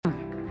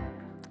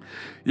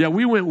Yeah,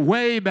 we went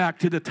way back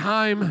to the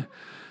time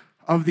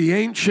of the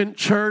ancient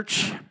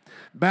church,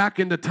 back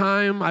in the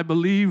time, I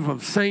believe,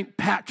 of St.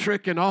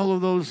 Patrick and all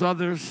of those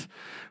others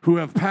who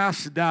have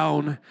passed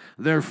down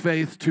their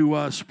faith to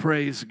us,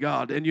 praise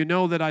God. And you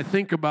know that I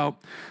think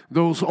about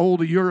those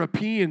old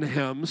European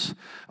hymns.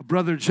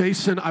 Brother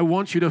Jason, I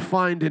want you to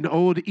find an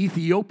old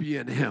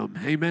Ethiopian hymn,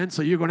 amen?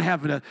 So you're going to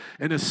have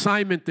an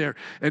assignment there.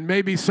 And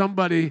maybe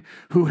somebody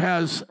who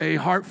has a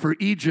heart for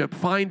Egypt,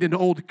 find an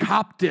old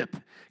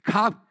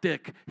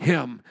Coptic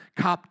hymn.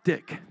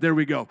 Coptic. There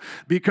we go.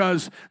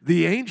 Because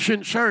the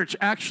ancient church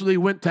actually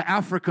went to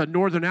Africa,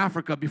 northern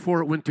Africa,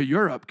 before it went to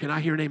Europe. Can I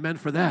hear an amen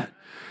for that?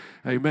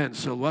 Amen.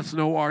 So let's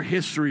know our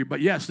history.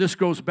 But yes, this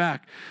goes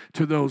back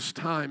to those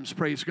times.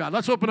 Praise God.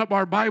 Let's open up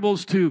our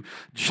Bibles to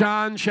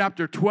John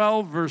chapter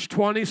 12, verse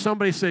 20.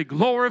 Somebody say,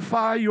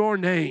 glorify your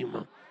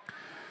name.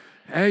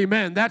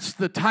 Amen. That's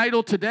the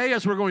title today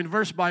as we're going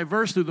verse by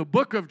verse through the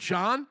book of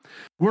John.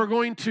 We're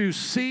going to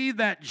see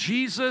that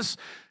Jesus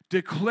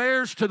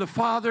declares to the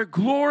Father,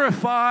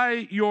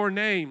 glorify your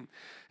name.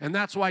 And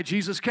that's why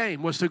Jesus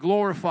came, was to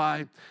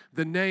glorify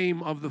the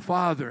name of the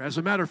Father. As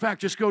a matter of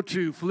fact, just go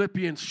to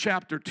Philippians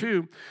chapter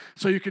 2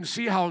 so you can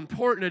see how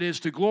important it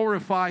is to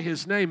glorify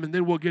his name. And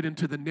then we'll get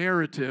into the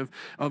narrative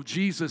of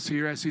Jesus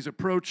here as he's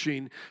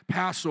approaching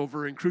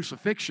Passover and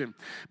crucifixion.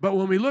 But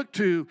when we look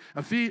to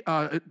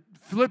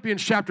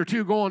Philippians chapter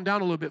 2, go on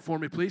down a little bit for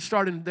me, please.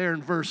 Starting there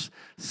in verse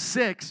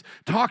 6,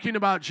 talking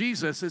about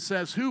Jesus, it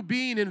says, who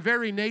being in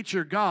very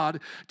nature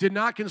God, did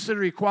not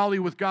consider equality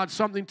with God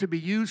something to be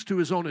used to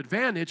his own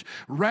advantage.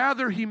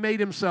 Rather, he made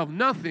himself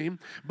nothing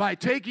by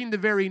taking the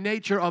very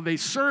nature of a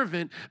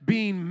servant,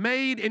 being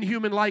made in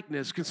human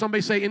likeness. Can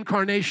somebody say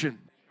incarnation?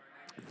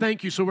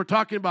 Thank you. So we're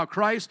talking about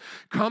Christ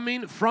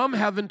coming from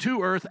heaven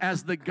to earth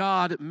as the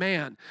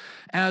God-man,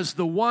 as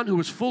the one who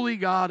is fully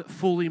God,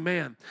 fully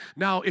man.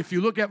 Now, if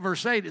you look at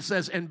verse 8, it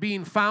says, and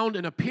being found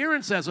in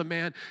appearance as a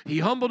man, he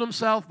humbled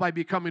himself by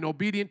becoming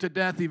obedient to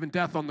death, even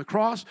death on the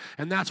cross.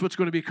 And that's what's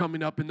going to be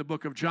coming up in the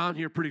book of John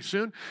here pretty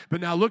soon.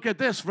 But now look at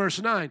this,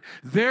 verse 9.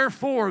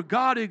 Therefore,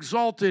 God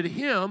exalted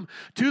him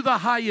to the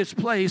highest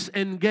place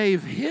and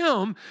gave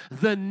him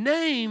the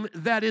name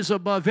that is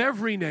above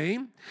every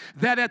name,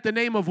 that at the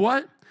name of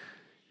what?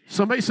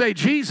 Somebody say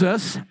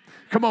Jesus.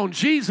 Come on,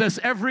 Jesus,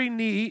 every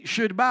knee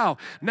should bow.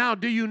 Now,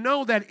 do you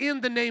know that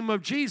in the name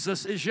of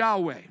Jesus is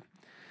Yahweh?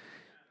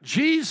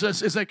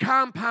 Jesus is a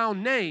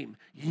compound name.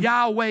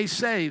 Yahweh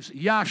saves.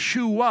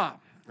 Yeshua.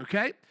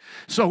 Okay?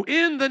 So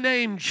in the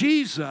name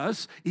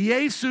Jesus,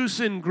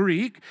 Jesus in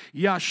Greek,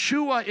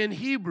 Yeshua in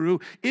Hebrew,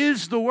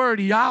 is the word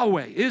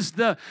Yahweh, is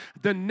the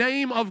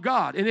name of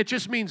God. And it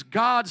just means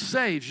God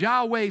saves.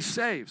 Yahweh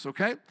saves.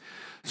 Okay?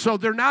 So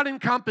they're not in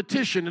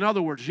competition. In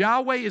other words,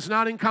 Yahweh is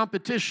not in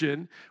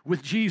competition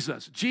with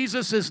Jesus.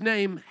 Jesus'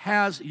 name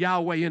has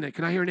Yahweh in it.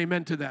 Can I hear an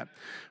amen to that?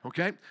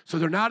 Okay? So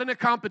they're not in a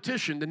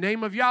competition. The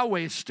name of Yahweh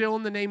is still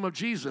in the name of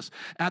Jesus.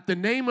 At the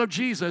name of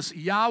Jesus,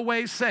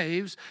 Yahweh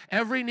saves.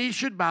 Every knee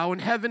should bow in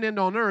heaven and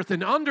on earth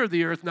and under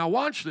the earth. Now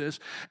watch this.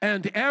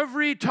 And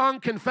every tongue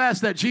confess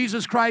that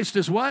Jesus Christ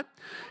is what?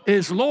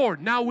 Is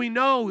Lord. Now we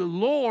know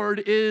Lord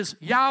is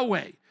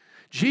Yahweh.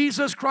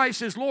 Jesus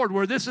Christ is Lord.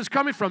 Where this is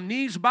coming from,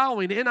 knees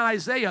bowing in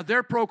Isaiah,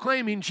 they're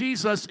proclaiming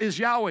Jesus is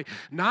Yahweh.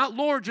 Not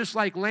Lord just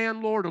like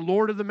landlord or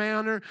Lord of the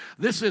manor.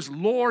 This is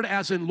Lord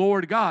as in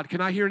Lord God. Can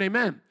I hear an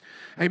amen?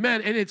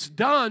 Amen. And it's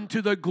done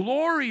to the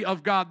glory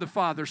of God the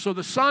Father. So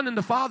the Son and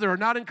the Father are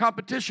not in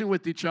competition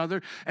with each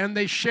other, and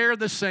they share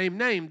the same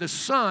name. The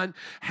Son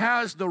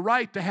has the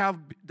right to have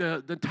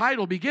the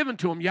title be given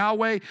to him,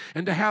 Yahweh,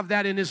 and to have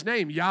that in his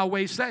name.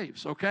 Yahweh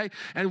saves, okay?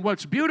 And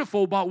what's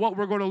beautiful about what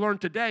we're going to learn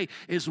today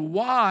is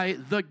why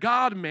the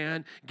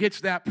God-man gets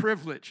that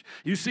privilege.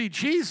 You see,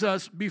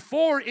 Jesus,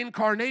 before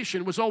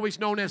incarnation, was always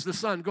known as the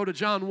Son. Go to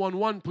John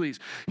 1:1, please.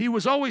 He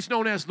was always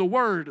known as the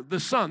Word, the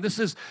Son. This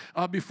is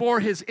before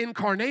his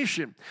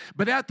incarnation.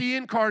 But at the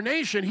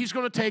incarnation, he's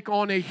going to take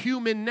on a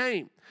human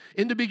name.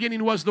 In the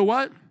beginning was the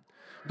what?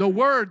 The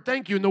Word,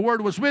 thank you. And the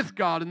Word was with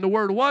God, and the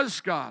Word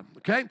was God.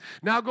 Okay?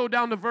 Now go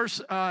down to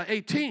verse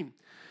 18.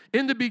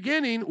 In the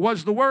beginning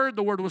was the Word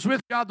was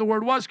with God, the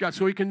Word was God.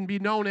 So he can be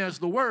known as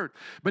the Word.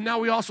 But now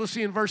we also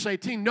see in verse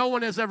 18, no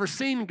one has ever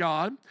seen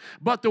God,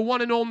 but the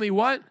one and only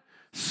what?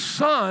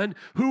 Son,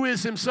 who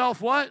is himself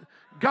what?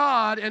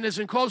 God, and is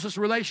in closest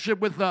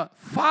relationship with the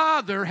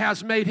Father,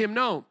 has made him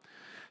known.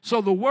 So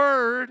the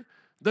Word,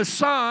 the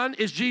Son,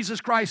 is Jesus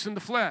Christ in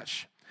the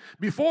flesh.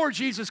 Before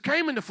Jesus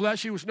came in the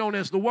flesh, he was known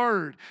as the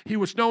Word. He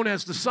was known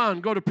as the Son.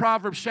 Go to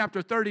Proverbs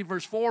chapter 30,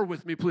 verse 4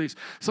 with me, please.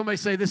 Somebody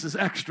say this is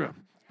extra.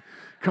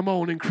 Come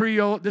on, in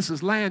Creole, this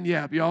is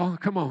lanyap, y'all.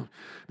 Come on.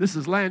 This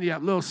is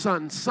lanyap, little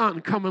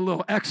something coming a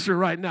little extra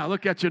right now.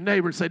 Look at your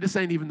neighbor and say, this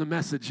ain't even the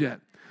message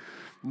yet.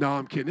 No,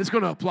 I'm kidding. It's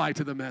going to apply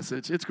to the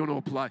message. It's going to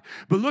apply.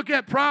 But look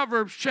at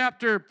Proverbs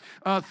chapter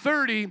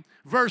 30,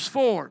 verse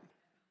 4.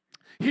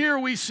 Here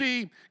we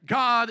see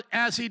God,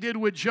 as he did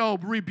with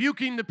Job,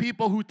 rebuking the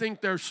people who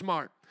think they're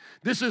smart.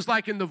 This is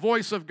like in the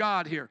voice of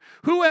God here.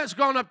 Who has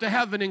gone up to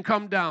heaven and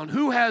come down?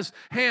 Who has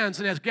hands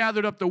and has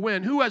gathered up the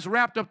wind? Who has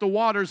wrapped up the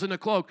waters in a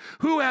cloak?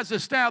 Who has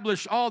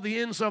established all the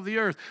ends of the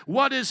earth?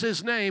 What is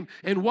his name?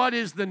 And what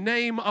is the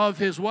name of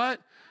his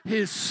what?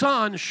 His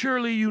Son,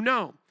 surely you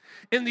know.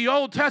 In the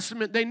Old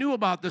Testament, they knew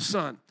about the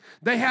Son.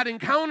 They had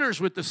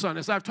encounters with the Son,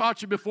 as I've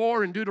taught you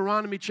before in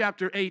Deuteronomy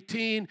chapter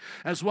 18,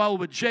 as well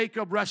with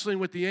Jacob wrestling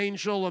with the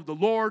angel of the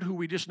Lord, who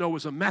we just know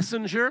was a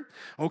messenger.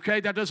 Okay,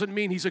 that doesn't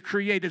mean he's a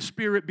created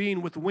spirit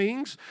being with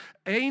wings.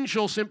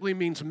 Angel simply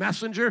means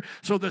messenger.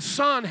 So the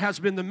Son has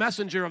been the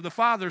messenger of the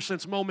Father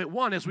since moment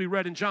one, as we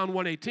read in John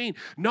 1:18.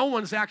 No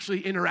one's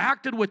actually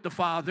interacted with the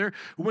Father.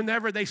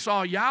 Whenever they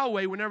saw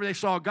Yahweh, whenever they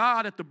saw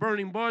God at the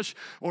burning bush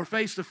or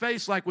face to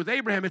face like with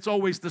Abraham, it's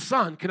always the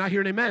Son. Can I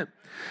hear an amen?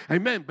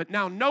 Amen. But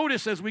now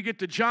notice as we get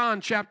to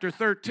John chapter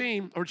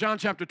 13, or John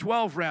chapter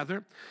 12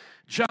 rather,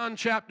 John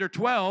chapter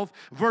 12,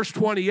 verse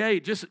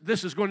 28,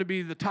 this is going to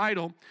be the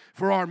title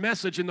for our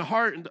message in the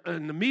heart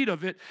and the meat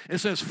of it. It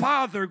says,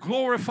 Father,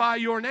 glorify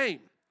your name.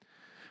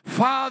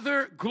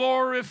 Father,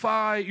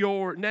 glorify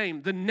your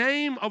name. The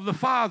name of the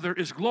Father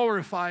is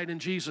glorified in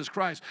Jesus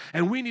Christ.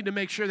 And we need to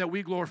make sure that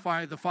we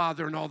glorify the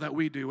Father in all that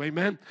we do.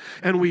 Amen?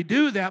 And we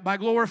do that by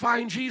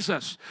glorifying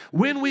Jesus.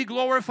 When we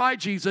glorify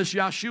Jesus,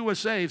 Yeshua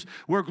saves,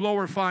 we're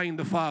glorifying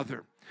the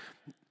Father.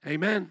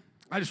 Amen?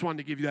 I just wanted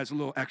to give you guys a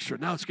little extra.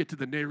 Now let's get to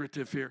the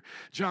narrative here.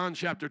 John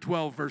chapter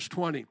 12, verse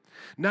 20.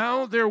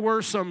 Now there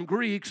were some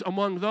Greeks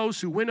among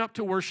those who went up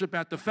to worship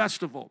at the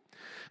festival.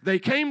 They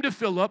came to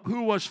Philip,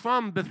 who was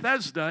from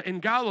Bethesda in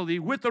Galilee,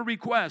 with a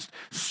request.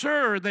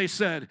 Sir, they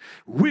said,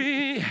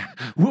 we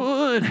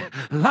would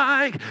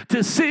like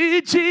to see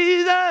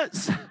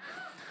Jesus.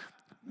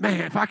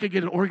 Man, if I could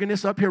get an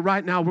organist up here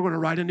right now, we're going to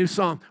write a new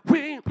song.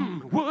 We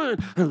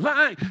would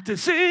like to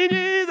see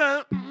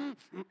Jesus.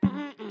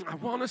 I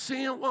want to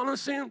see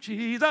him,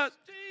 Jesus,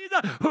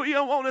 Jesus. Who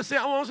you want to see?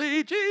 I want to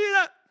see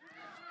Jesus.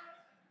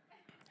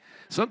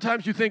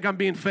 Sometimes you think I'm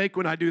being fake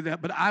when I do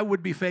that, but I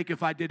would be fake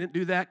if I didn't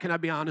do that. Can I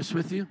be honest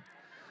with you?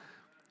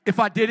 If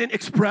I didn't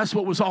express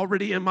what was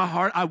already in my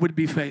heart, I would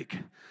be fake.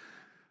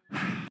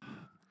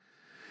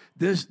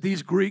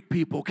 These Greek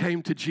people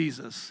came to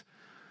Jesus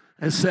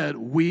and said,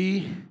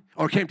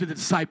 came to the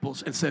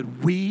disciples and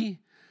said, we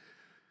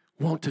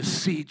want to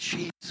see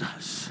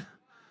Jesus.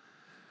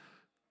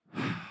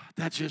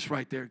 That just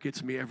right there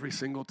gets me every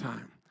single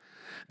time.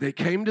 They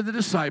came to the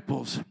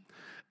disciples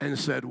and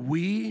said,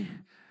 we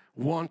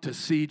want to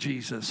see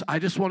Jesus. I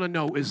just want to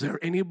know, is there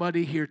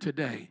anybody here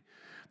today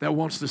that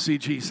wants to see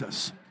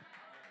Jesus?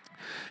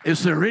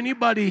 Is there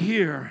anybody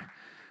here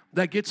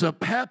that gets a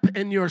pep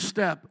in your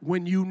step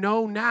when you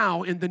know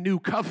now in the new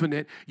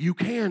covenant you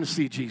can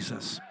see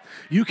Jesus?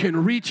 You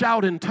can reach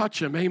out and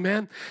touch him,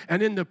 amen?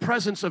 And in the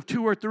presence of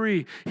two or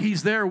three,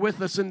 he's there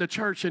with us in the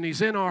church, and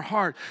he's in our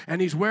heart,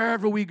 and he's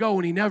wherever we go,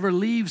 and he never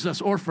leaves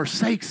us or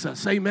forsakes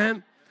us,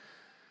 amen?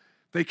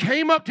 They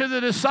came up to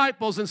the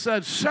disciples and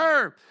said,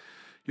 sir,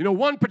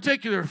 one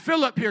particular,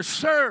 Philip here,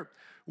 sir,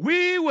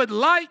 we would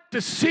like to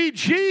see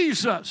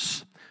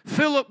Jesus.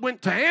 Philip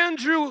went to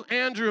Andrew.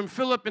 Andrew and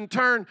Philip in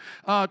turn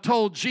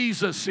told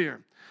Jesus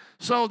here.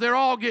 So they're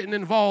all getting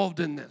involved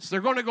in this.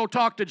 They're going to go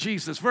talk to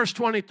Jesus. Verse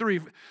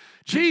 23,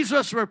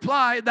 Jesus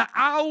replied, the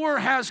hour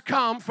has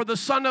come for the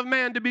Son of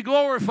Man to be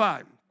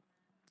glorified.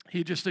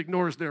 He just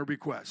ignores their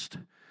request.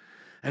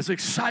 As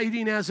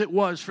exciting as it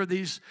was for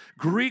these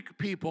Greek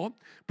people,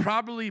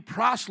 probably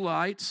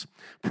proselytes,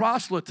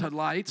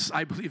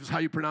 I believe is how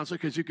you pronounce it,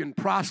 because you can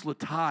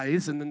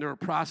proselytize, and then they're a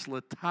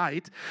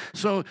proselyte.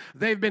 So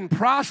they've been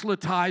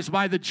proselytized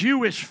by the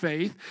Jewish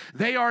faith.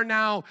 They are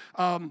now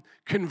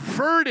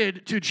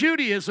converted to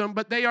Judaism,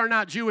 but they are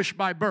not Jewish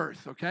by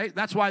birth, okay?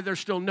 That's why they're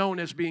still known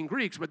as being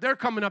Greeks, but they're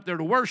coming up there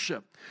to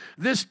worship.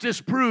 This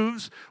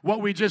disproves what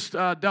we just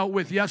dealt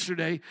with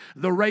yesterday,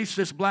 the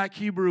racist black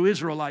Hebrew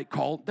Israelite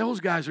cult. Those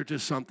guys are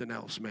just something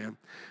else, man.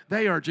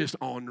 They are just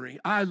ornery.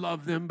 I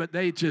love them, but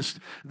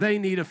they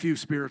need a few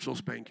spiritual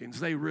spankings.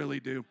 They really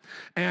do.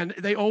 And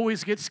they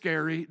always get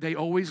scary. They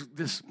always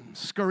just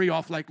scurry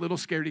off like little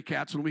scaredy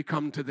cats when we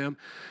come to them.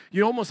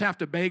 You almost have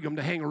to beg them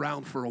to hang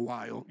around for a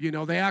while.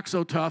 They act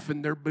so tough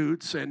in their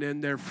boots and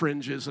in their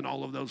fringes and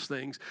all of those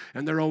things.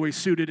 And they're always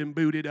suited and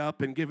booted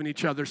up and giving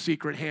each other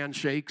secret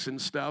handshakes and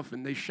stuff.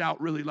 And they shout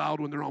really loud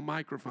when they're on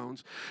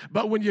microphones.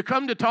 But when you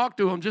come to talk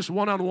to them just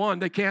one-on-one,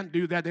 they can't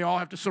do that. They all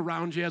have to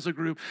surround you as a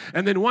group.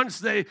 And then once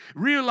they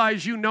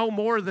realize you know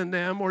more than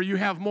them or you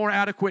have more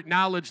adequate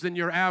knowledge than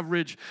your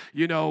average,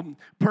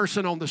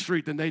 person on the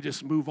street, then they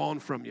just move on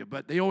from you.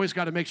 But they always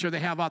got to make sure they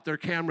have out their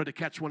camera to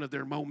catch one of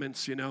their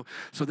moments,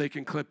 so they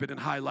can clip it and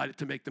highlight it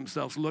to make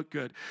themselves look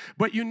good.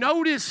 But you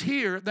notice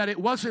here that it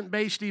wasn't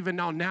based even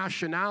on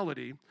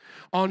nationality,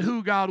 on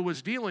who God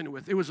was dealing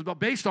with. It was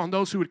based on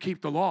those who would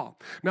keep the law.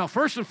 Now,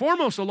 first and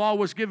foremost, the law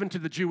was given to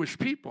the Jewish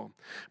people.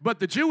 But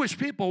the Jewish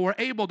people were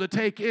able to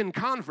take in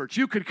converts.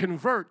 You could convert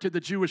convert to the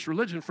Jewish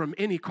religion from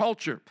any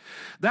culture.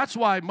 That's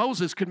why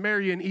Moses could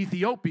marry an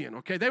Ethiopian,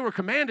 okay? They were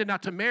commanded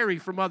not to marry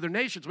from other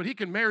nations, but he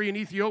can marry an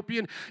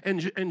Ethiopian,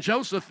 and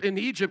Joseph in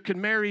Egypt can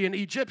marry an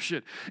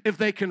Egyptian if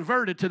they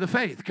converted to the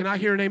faith. Can I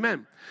hear an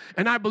amen?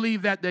 And I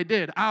believe that they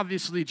did.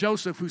 Obviously,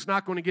 Joseph, who's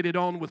not going to get it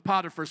on with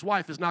Potiphar's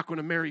wife, is not going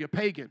to marry a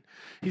pagan.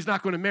 He's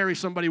not going to marry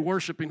somebody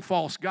worshiping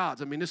false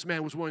gods. I mean, this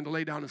man was willing to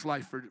lay down his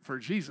life for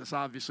Jesus,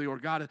 obviously, or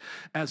God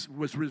as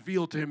was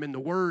revealed to him in the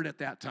Word at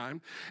that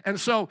time. And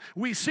so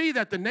we see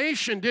that the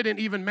nation didn't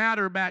even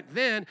matter back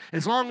then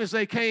as long as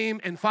they came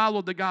and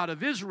followed the God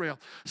of Israel.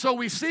 So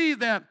we see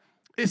that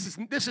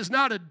this is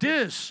not a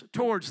diss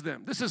towards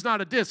them. This is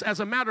not a diss. As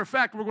a matter of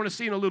fact, we're going to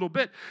see in a little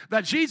bit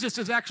that Jesus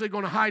is actually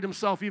going to hide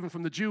himself even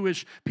from the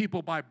Jewish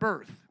people by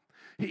birth.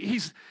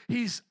 He's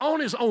on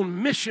his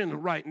own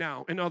mission right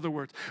now, in other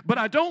words. But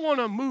I don't want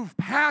to move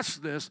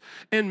past this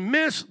and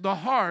miss the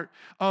heart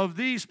of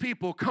these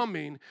people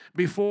coming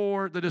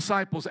before the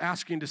disciples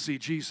asking to see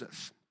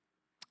Jesus.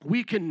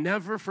 We can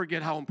never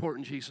forget how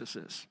important Jesus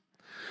is.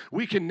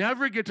 We can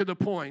never get to the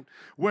point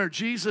where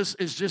Jesus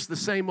is just the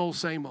same old,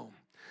 same old.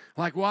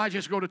 Like, well, I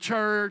just go to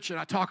church and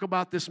I talk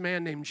about this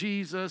man named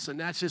Jesus and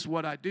that's just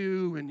what I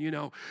do. And,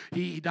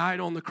 he died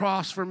on the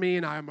cross for me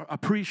and I'm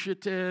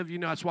appreciative.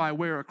 That's why I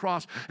wear a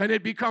cross. And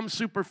it becomes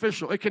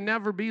superficial. It can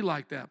never be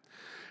like that.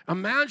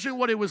 Imagine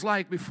what it was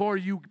like before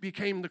you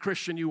became the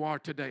Christian you are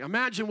today.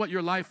 Imagine what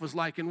your life was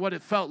like and what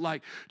it felt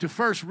like to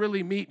first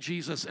really meet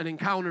Jesus and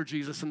encounter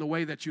Jesus in the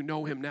way that you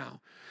know him now.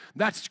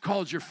 That's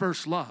called your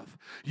first love.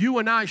 You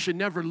and I should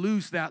never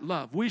lose that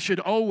love. We should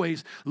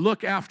always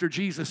look after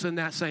Jesus in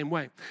that same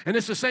way. And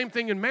it's the same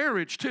thing in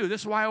marriage, too.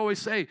 This is why I always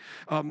say,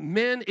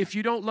 men, if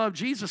you don't love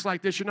Jesus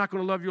like this, you're not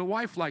going to love your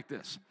wife like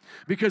this.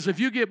 Because if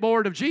you get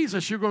bored of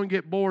Jesus, you're going to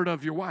get bored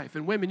of your wife.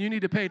 And women, you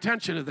need to pay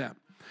attention to that.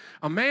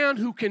 A man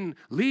who can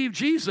leave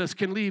Jesus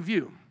can leave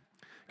you.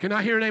 Can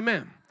I hear an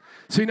amen?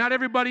 See, not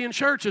everybody in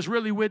church is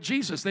really with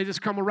Jesus. They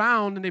just come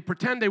around and they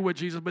pretend they're with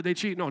Jesus, but they're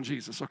cheating on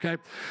Jesus, okay?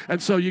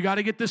 And so you got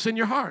to get this in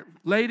your heart.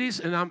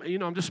 Ladies, and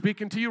I'm just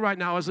speaking to you right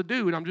now as a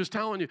dude. I'm just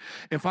telling you,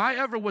 if I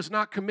ever was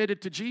not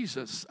committed to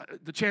Jesus,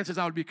 the chances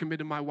I would be committed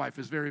to my wife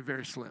is very,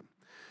 very slim.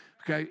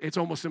 Okay? It's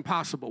almost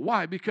impossible.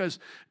 Why? Because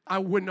I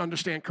wouldn't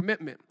understand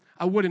commitment.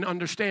 I wouldn't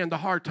understand the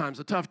hard times,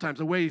 the tough times,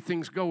 the way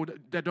things go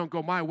that don't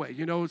go my way,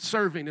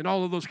 serving and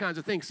all of those kinds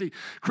of things. See,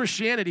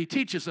 Christianity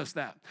teaches us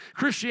that.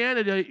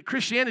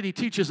 Christianity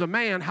teaches a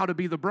man how to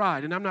be the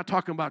bride, and I'm not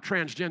talking about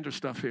transgender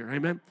stuff here,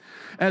 amen?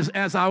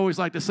 As I always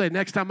like to say,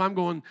 next time I'm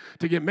going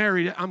to get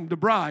married, I'm the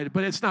bride,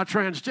 but it's not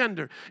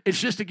transgender. It's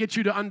just to get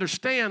you to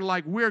understand,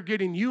 like, we're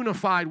getting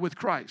unified with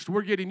Christ.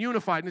 We're getting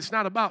unified, and it's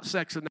not about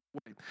sex in that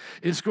way.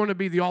 It's going to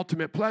be the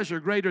ultimate pleasure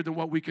greater than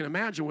what we can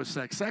imagine with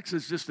sex. Sex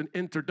is just an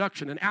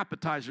introduction, an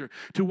appetizer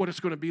to what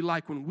it's going to be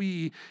like when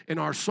we in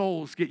our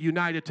souls get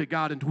united to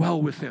God and dwell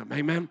with him.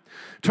 Amen?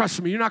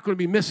 Trust me, you're not going to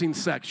be missing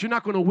sex. You're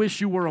not going to wish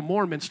you were a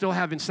Mormon still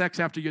having sex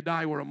after you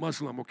die or a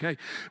Muslim, okay?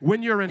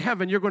 When you're in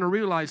heaven, you're going to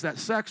realize that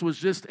sex was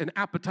just an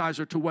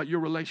appetizer to what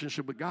your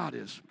relationship with God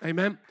is.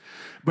 Amen?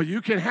 But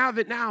you can have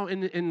it now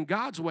in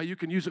God's way. You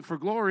can use it for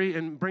glory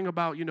and bring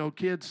about,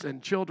 kids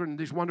and children and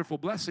these wonderful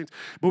blessings.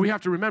 But we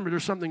have to remember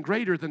there's something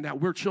greater than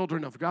that. We're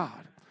children of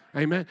God.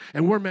 Amen?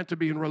 And we're meant to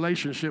be in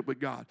relationship with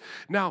God.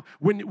 Now,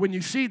 when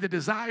you see the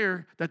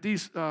desire that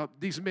these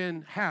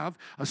men have,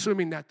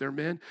 assuming that they're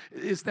men,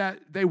 is that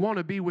they want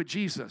to be with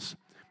Jesus.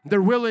 They're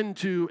willing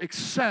to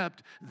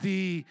accept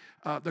the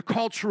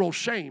cultural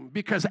shame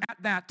because at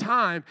that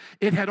time,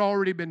 it had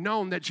already been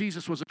known that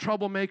Jesus was a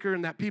troublemaker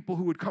and that people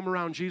who would come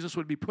around Jesus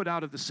would be put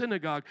out of the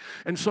synagogue.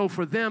 And so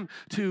for them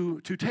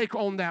to take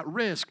on that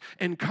risk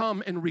and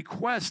come and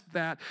request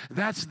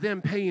that's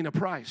them paying a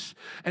price.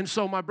 And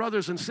so my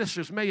brothers and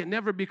sisters, may it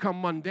never become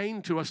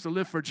mundane to us to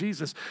live for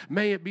Jesus.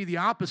 May it be the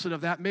opposite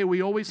of that. May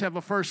we always have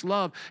a first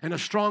love and a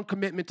strong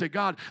commitment to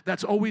God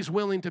that's always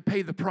willing to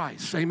pay the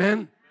price.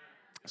 Amen?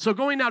 So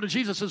going now to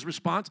Jesus'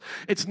 response,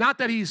 it's not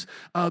that he's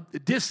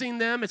dissing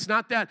them. It's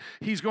not that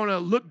he's going to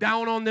look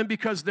down on them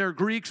because they're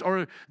Greeks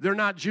or they're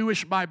not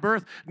Jewish by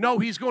birth. No,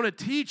 he's going to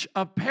teach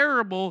a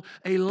parable,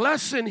 a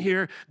lesson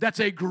here that's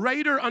a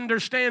greater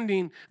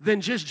understanding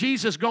than just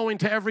Jesus going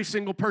to every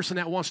single person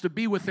that wants to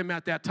be with him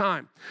at that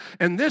time.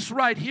 And this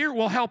right here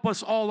will help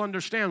us all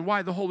understand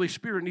why the Holy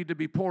Spirit needed to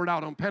be poured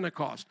out on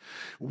Pentecost.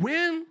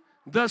 When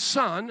the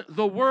Son,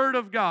 the Word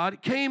of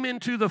God, came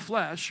into the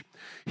flesh,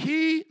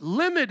 he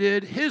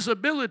limited his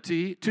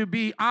ability to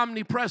be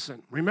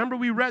omnipresent. Remember,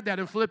 we read that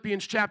in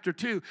Philippians chapter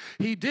 2.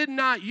 He did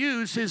not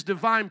use his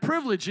divine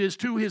privileges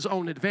to his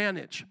own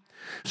advantage.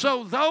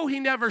 So though he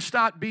never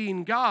stopped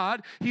being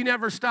God, he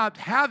never stopped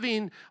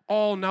having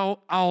all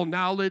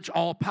knowledge,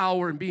 all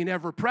power, and being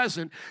ever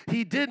present,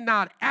 he did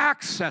not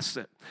access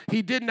it.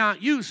 He did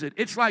not use it.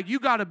 It's like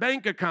you got a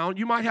bank account.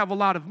 You might have a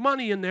lot of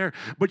money in there,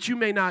 but you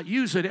may not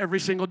use it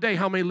every single day.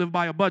 How many live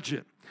by a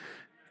budget?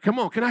 Come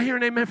on, can I hear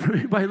an amen from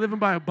anybody living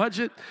by a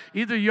budget?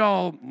 Either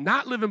y'all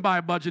not living by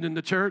a budget in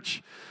the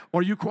church,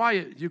 or you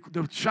quiet,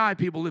 the shy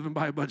people living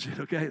by a budget,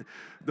 okay?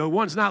 The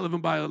ones not living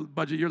by a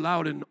budget, you're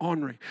loud and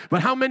ornery.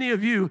 But how many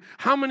of you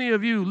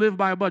live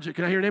by a budget?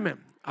 Can I hear an amen?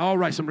 All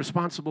right, some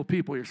responsible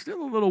people. You're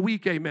still a little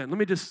weak, amen. Let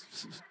me just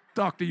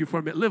talk to you for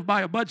a minute. Live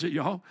by a budget,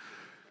 y'all.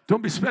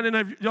 Don't be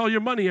spending all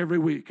your money every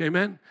week,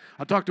 amen?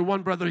 I talked to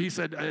one brother, he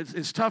said,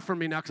 it's tough for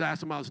me now, because I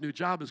asked him how his new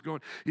job is going.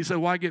 He said,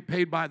 well, I get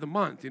paid by the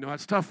month,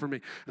 that's tough for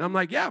me. And I'm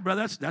like, yeah,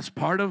 brother, that's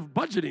part of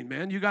budgeting,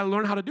 man. You got to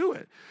learn how to do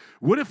it.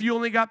 What if you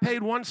only got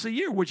paid once a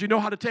year? Would you know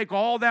how to take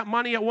all that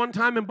money at one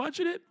time and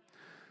budget it?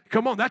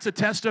 Come on, that's a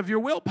test of your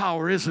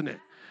willpower, isn't it?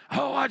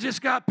 Oh, I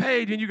just got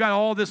paid, and you got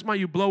all this money,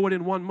 you blow it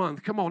in 1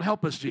 month. Come on,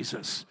 help us,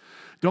 Jesus.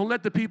 Don't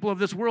let the people of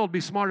this world be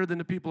smarter than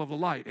the people of the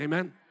light,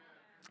 amen?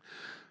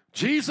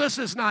 Jesus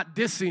is not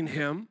dissing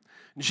him.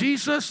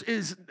 Jesus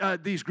is,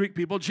 these Greek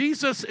people,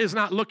 Jesus is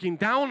not looking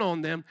down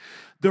on them.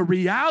 The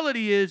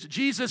reality is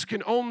Jesus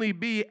can only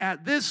be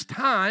at this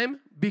time,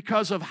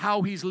 because of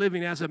how he's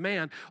living as a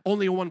man,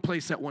 only in one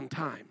place at one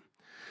time.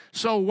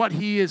 So what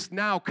he is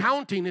now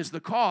counting is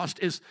the cost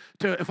is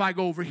to, if I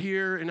go over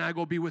here and I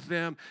go be with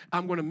them,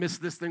 I'm going to miss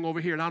this thing over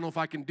here, and I don't know if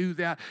I can do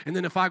that. And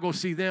then if I go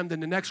see them, then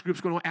the next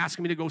group's going to ask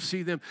me to go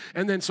see them.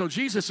 And then so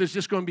Jesus is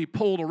just going to be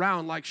pulled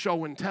around like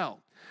show and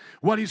tell.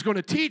 What he's going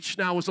to teach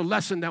now is a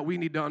lesson that we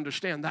need to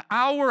understand. The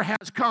hour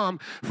has come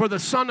for the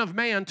Son of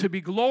Man to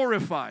be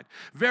glorified.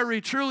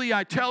 Very truly,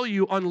 I tell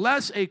you,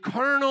 unless a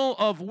kernel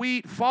of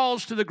wheat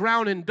falls to the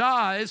ground and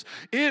dies,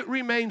 it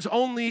remains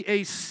only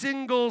a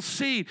single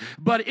seed.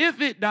 But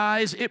if it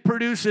dies, it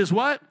produces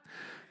what?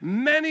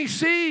 Many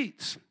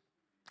seeds.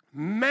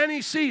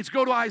 Many seeds.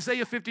 Go to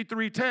Isaiah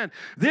 53:10.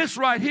 This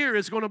right here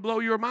is going to blow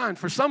your mind.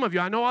 For some of you,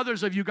 I know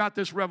others of you got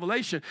this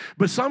revelation,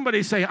 but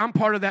somebody say, I'm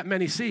part of that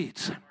many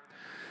seeds.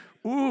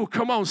 Ooh,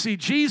 come on. See,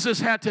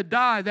 Jesus had to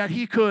die that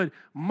he could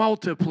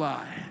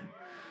multiply.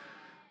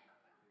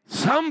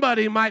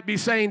 Somebody might be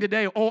saying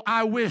today, oh,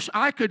 I wish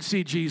I could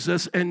see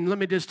Jesus. And let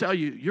me just tell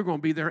you, you're going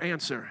to be their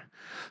answer.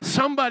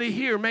 Somebody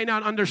here may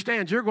not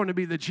understand you're going to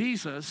be the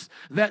Jesus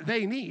that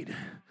they need.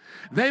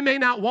 They may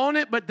not want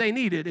it, but they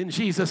need it in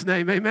Jesus'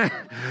 name, amen.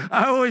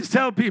 I always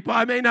tell people,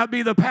 I may not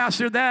be the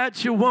pastor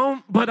that you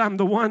want, but I'm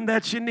the one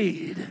that you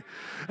need.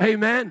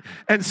 Amen.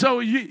 And so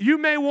you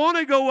may want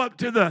to go up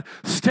to the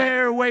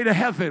stairway to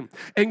heaven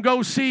and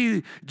go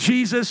see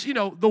Jesus,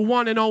 the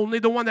one and only,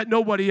 the one that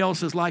nobody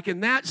else is like in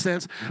that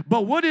sense.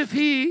 But what if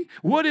he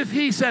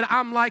said,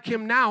 I'm like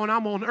him now and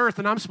I'm on earth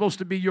and I'm supposed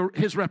to be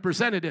his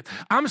representative.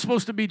 I'm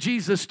supposed to be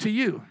Jesus to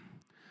you.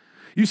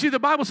 You see, the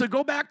Bible said,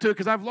 go back to it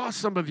because I've lost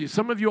some of you.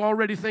 Some of you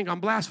already think I'm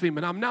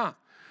blaspheming. I'm not.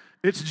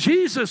 It's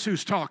Jesus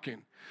who's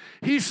talking.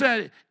 He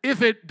said,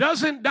 if it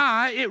doesn't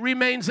die, it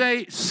remains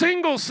a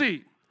single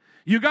seed.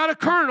 You got a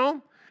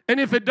kernel, and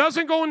if it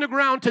doesn't go in the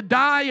ground to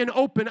die and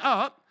open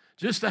up,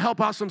 just to help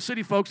out some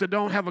city folks that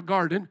don't have a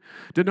garden,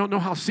 that don't know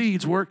how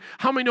seeds work,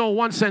 how many know in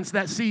one sense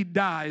that seed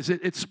dies?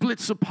 It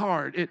splits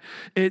apart.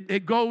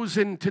 It goes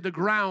into the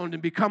ground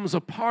and becomes a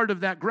part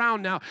of that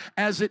ground now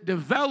as it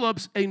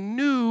develops a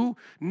new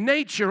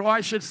nature, or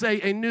I should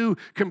say a new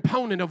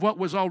component of what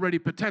was already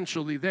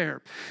potentially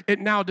there. It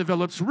now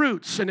develops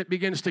roots, and it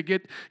begins to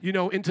get,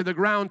 into the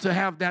ground to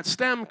have that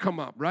stem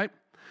come up, right?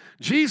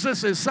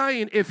 Jesus is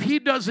saying if he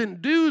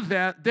doesn't do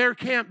that, there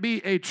can't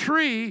be a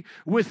tree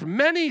with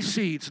many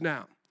seeds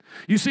now.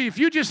 You see, if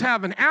you just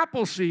have an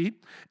apple seed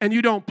and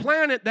you don't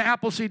plant it, the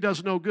apple seed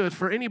does no good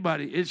for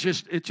anybody. It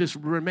just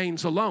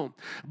remains alone.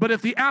 But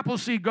if the apple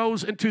seed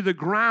goes into the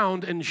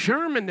ground and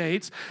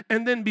germinates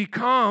and then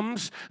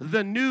becomes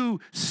the new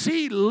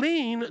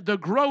seedling, the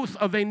growth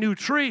of a new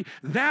tree,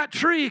 that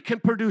tree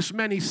can produce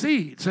many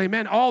seeds.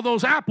 Amen. All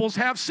those apples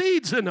have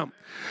seeds in them.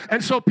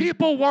 And so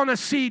people want to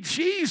see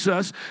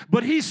Jesus,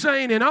 but he's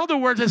saying, in other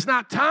words, it's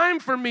not time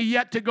for me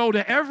yet to go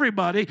to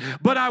everybody,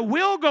 but I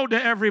will go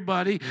to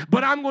everybody,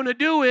 but I'm going to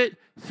do it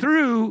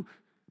through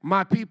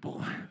my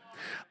people.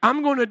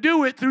 I'm going to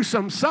do it through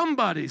some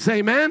somebodies.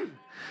 Amen.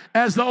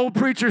 As the old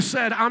preacher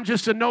said, I'm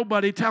just a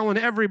nobody telling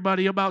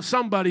everybody about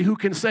somebody who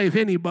can save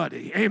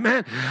anybody.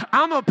 Amen.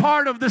 I'm a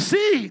part of the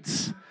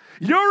seeds.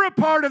 You're a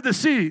part of the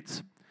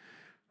seeds.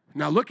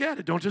 Now look at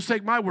it. Don't just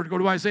take my word. Go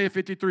to Isaiah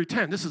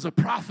 53:10. This is a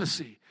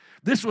prophecy.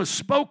 This was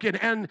spoken,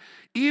 and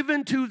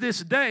even to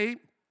this day,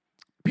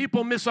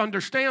 people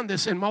misunderstand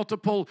this in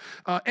multiple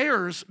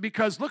errors,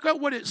 because look at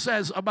what it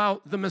says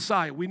about the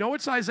Messiah. We know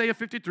it's Isaiah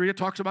 53. It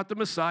talks about the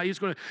Messiah. He's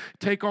going to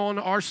take on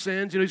our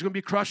sins. He's going to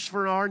be crushed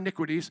for our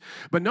iniquities.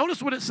 But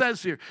notice what it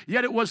says here.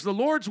 Yet it was the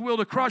Lord's will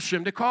to crush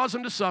him, to cause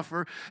him to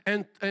suffer.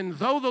 And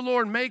though the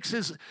Lord makes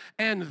his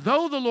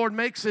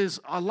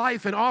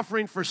life an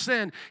offering for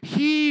sin,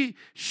 he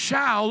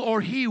shall,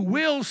 or he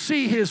will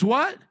see his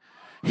what?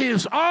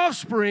 His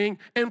offspring,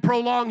 and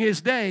prolong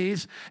his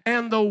days,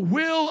 and the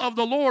will of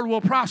the Lord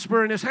will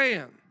prosper in his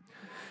hand.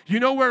 You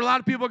know where a lot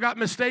of people got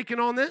mistaken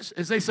on this?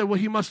 Is they said, well,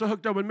 he must have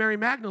hooked up with Mary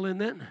Magdalene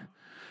then.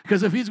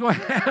 Because if he's going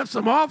to have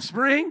some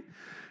offspring,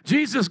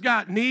 Jesus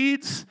got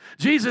needs.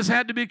 Jesus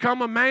had to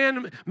become a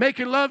man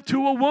making love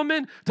to a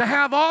woman to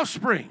have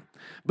offspring.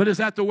 But is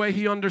that the way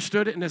he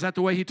understood it, and is that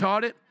the way he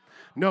taught it?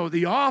 No,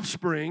 the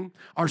offspring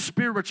are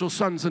spiritual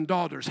sons and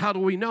daughters. How do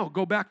we know?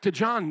 Go back to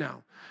John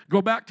now.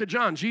 Go back to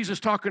John. Jesus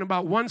talking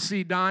about one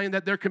seed dying,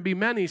 that there can be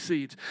many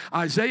seeds.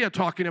 Isaiah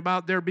talking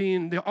about there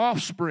being the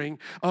offspring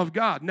of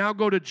God. Now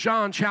go to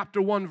John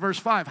chapter 1, verse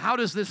 5. How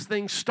does this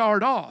thing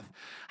start off?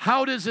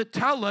 How does it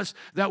tell us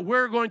that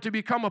we're going to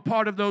become a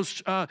part of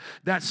those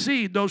that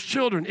seed, those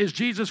children? Is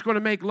Jesus going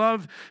to make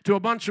love to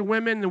a bunch of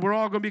women and we're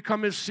all going to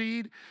become his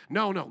seed?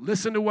 No.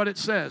 Listen to what it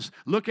says.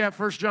 Look at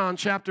 1 John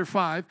chapter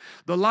 5.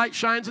 The light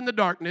shines in the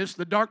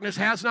darkness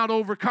has not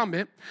overcome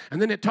it. And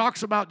then it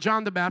talks about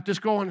John the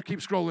Baptist. Go on,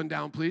 keep scrolling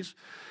down, please.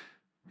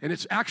 And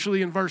it's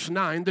actually in verse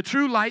 9. The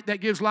true light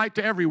that gives light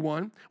to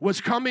everyone was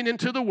coming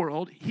into the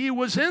world. He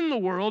was in the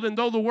world, and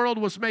though the world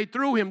was made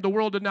through him, the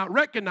world did not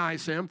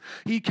recognize him.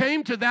 He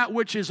came to that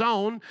which is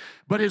own,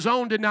 but his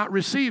own did not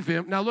receive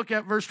him. Now look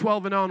at verse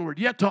 12 and onward.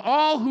 Yet to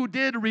all who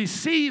did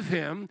receive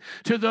him,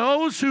 to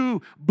those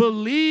who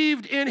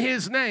believed in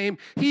his name,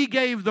 he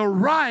gave the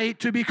right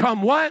to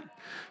become what?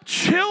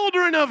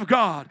 Children of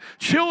God,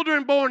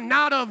 children born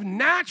not of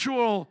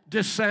natural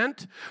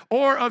descent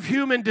or of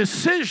human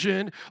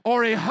decision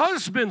or a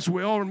husband's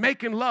will or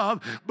making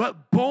love,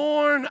 but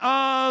born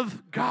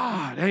of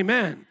God.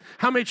 Amen.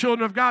 How many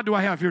children of God do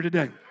I have here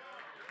today?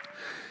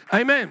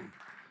 Amen.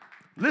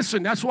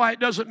 Listen, that's why it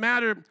doesn't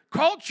matter,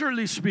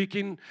 culturally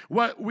speaking,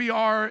 what we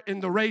are in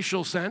the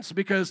racial sense,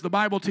 because the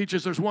Bible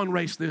teaches there's one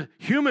race, the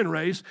human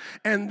race.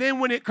 And then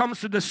when it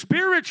comes to the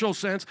spiritual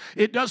sense,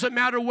 it doesn't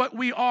matter what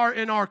we are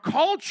in our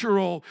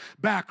cultural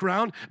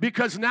background,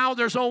 because now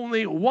there's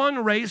only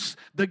one race,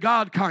 the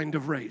God kind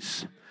of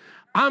race.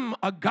 I'm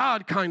a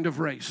God kind of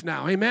race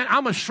now, amen?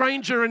 I'm a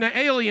stranger and an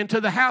alien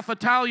to the half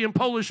Italian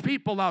Polish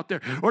people out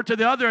there, or to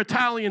the other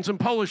Italians and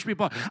Polish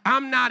people.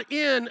 I'm not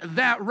in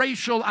that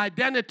racial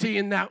identity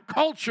in that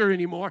culture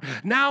anymore.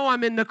 Now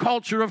I'm in the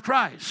culture of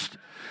Christ.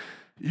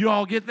 You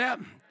all get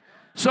that?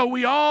 So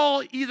we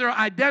all either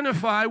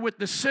identify with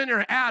the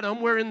sinner Adam,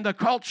 we're in the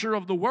culture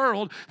of the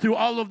world through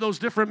all of those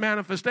different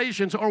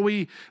manifestations, or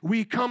we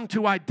come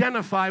to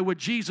identify with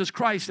Jesus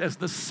Christ as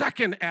the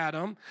second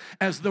Adam,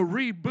 as the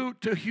reboot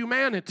to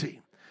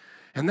humanity.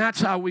 And that's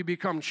how we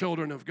become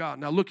children of God.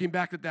 Now looking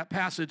back at that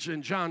passage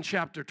in John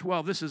chapter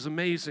 12, this is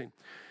amazing.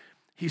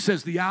 He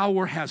says, the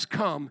hour has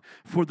come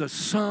for the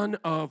Son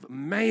of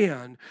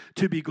Man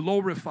to be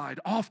glorified.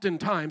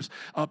 Oftentimes,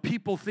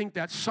 people think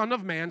that Son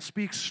of Man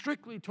speaks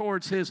strictly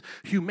towards his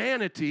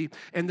humanity,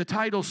 and the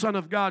title Son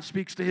of God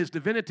speaks to his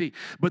divinity.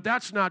 But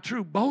that's not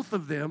true. Both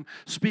of them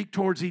speak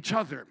towards each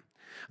other.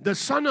 The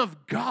Son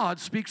of God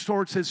speaks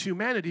towards his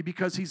humanity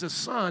because he's a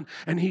son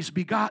and he's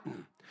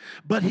begotten.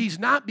 But he's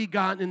not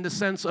begotten in the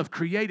sense of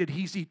created.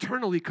 He's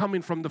eternally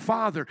coming from the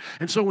Father.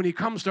 And so when he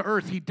comes to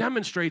earth, he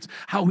demonstrates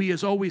how he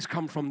has always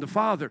come from the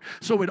Father.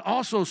 So it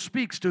also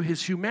speaks to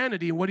his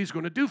humanity and what he's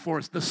going to do for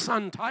us, the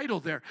Son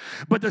title there.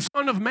 But the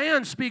Son of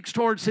Man speaks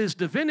towards his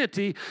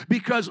divinity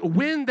because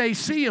when they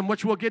see him,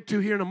 which we'll get to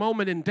here in a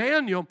moment in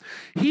Daniel,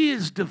 he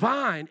is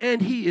divine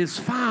and he is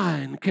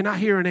fine. Can I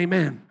hear an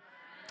amen?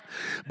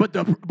 But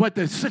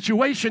the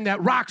situation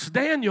that rocks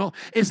Daniel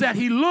is that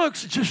he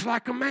looks just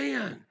like a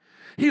man.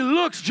 He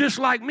looks just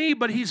like me,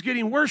 but he's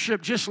getting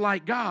worship just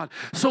like God.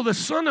 So the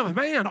Son of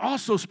Man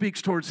also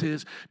speaks towards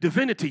his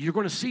divinity. You're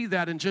going to see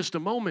that in just a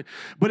moment.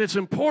 But it's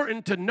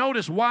important to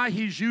notice why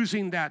he's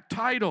using that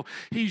title.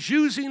 He's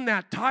using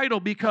that title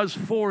because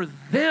for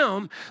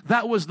them,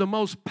 that was the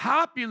most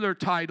popular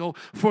title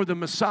for the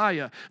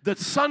Messiah. The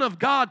Son of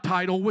God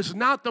title was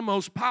not the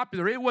most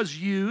popular. It was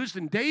used,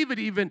 and David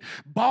even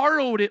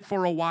borrowed it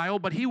for a while,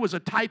 but he was a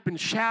type and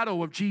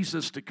shadow of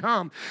Jesus to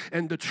come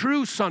and the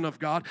true Son of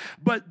God.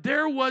 But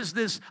there was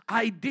this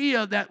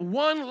idea that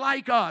one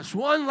like us,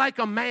 one like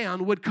a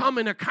man, would come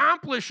and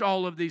accomplish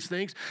all of these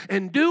things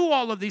and do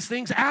all of these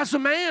things as a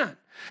man,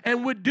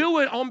 and would do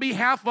it on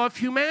behalf of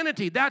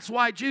humanity. That's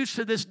why Jews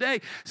to this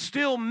day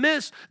still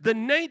miss the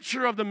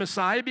nature of the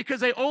Messiah, because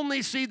they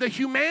only see the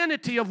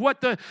humanity of what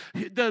the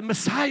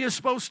Messiah is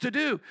supposed to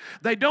do.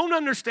 They don't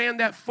understand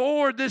that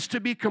for this to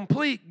be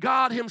complete,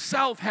 God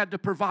himself had to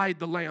provide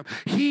the lamb.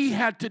 He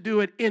had to do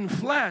it in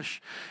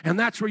flesh. And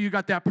that's where you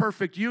got that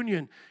perfect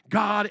union,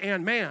 God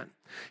and man.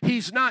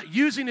 He's not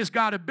using his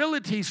God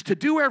abilities to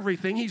do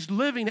everything. He's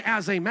living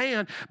as a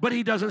man, but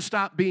he doesn't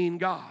stop being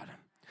God.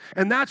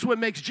 And that's what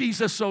makes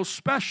Jesus so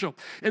special.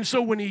 And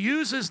so when he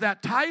uses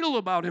that title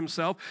about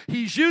himself,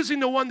 he's using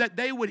the one that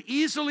they would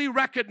easily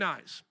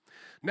recognize.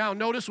 Now,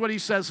 notice what he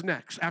says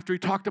next, after he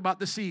talked about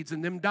the seeds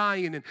and them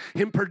dying and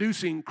him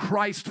producing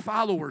Christ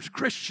followers,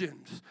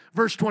 Christians.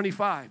 Verse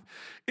 25,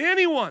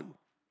 anyone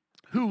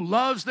who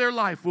loves their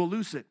life will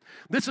lose it.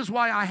 This is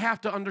why I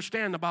have to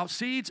understand about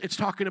seeds. It's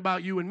talking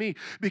about you and me,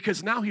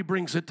 because now he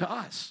brings it to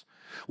us.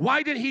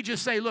 Why didn't he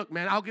just say, look,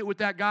 man, I'll get with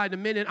that guy in a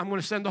minute. I'm going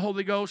to send the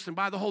Holy Ghost, and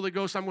by the Holy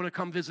Ghost, I'm going to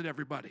come visit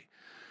everybody.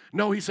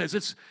 No, he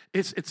says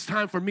it's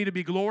time for me to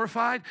be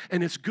glorified,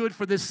 and it's good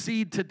for this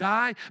seed to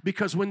die,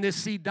 because when this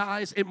seed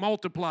dies, it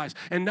multiplies.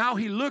 And now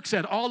he looks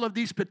at all of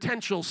these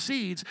potential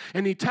seeds,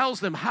 and he tells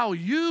them how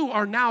you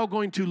are now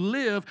going to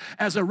live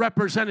as a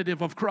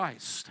representative of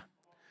Christ.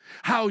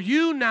 How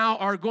you now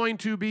are going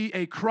to be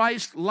a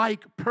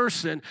Christ-like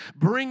person,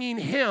 bringing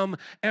him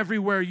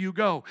everywhere you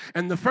go.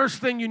 And the first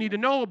thing you need to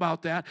know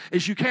about that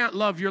is you can't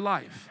love your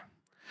life.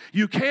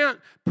 You can't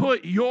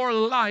put your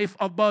life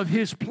above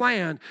his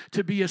plan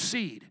to be a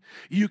seed.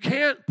 You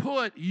can't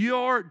put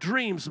your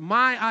dreams,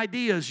 my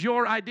ideas,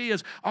 your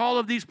ideas, all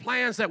of these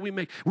plans that we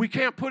make, we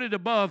can't put it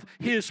above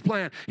his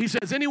plan. He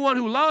says anyone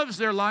who loves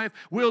their life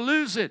will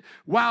lose it,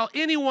 while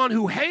anyone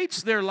who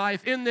hates their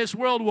life in this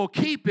world will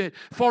keep it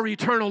for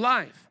eternal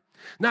life.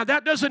 Now,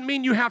 that doesn't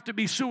mean you have to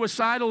be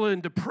suicidal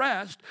and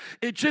depressed.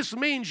 It just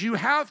means you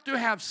have to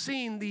have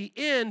seen the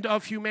end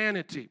of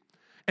humanity,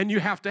 and you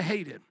have to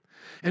hate it.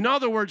 In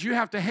other words, you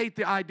have to hate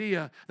the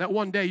idea that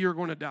one day you're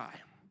going to die.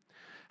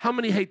 How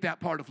many hate that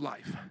part of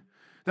life?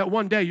 That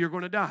one day you're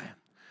going to die.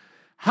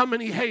 How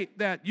many hate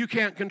that you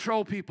can't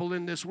control people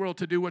in this world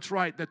to do what's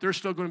right, that they're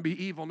still going to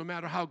be evil no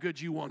matter how good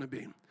you want to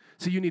be?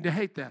 So you need to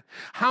hate that.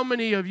 How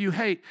many of you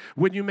hate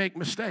when you make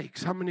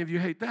mistakes? How many of you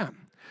hate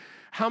them?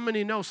 How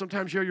many know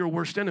sometimes you're your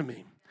worst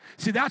enemy?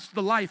 See, that's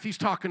the life he's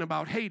talking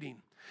about hating.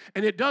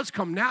 And it does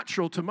come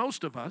natural to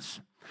most of us.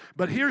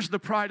 But here's the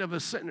pride of a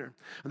sinner.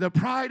 The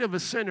pride of a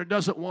sinner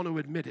doesn't want to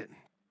admit it.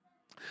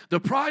 The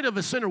pride of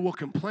a sinner will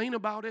complain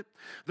about it.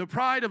 The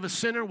pride of a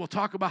sinner will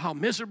talk about how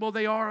miserable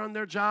they are on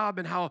their job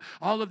and how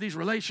all of these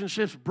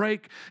relationships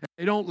break and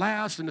they don't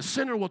last. And the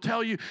sinner will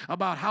tell you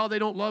about how they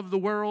don't love the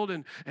world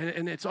and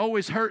it's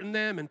always hurting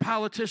them and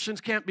politicians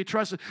can't be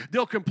trusted.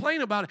 They'll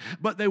complain about it,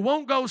 but they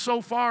won't go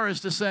so far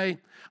as to say,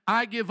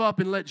 I give up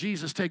and let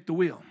Jesus take the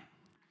wheel.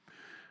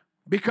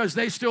 Because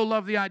they still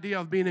love the idea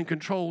of being in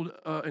control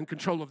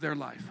of their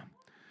life.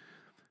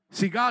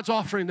 See, God's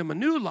offering them a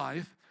new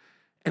life,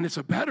 and it's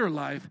a better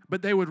life,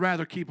 but they would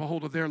rather keep a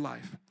hold of their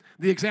life.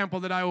 The example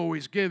that I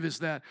always give is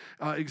that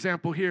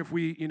example here. If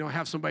we,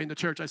 have somebody in the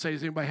church, I say,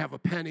 does anybody have a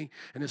penny?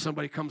 And then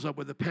somebody comes up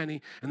with a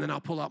penny, and then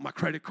I'll pull out my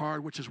credit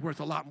card, which is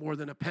worth a lot more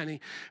than a penny.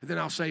 And then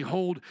I'll say,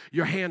 hold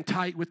your hand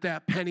tight with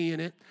that penny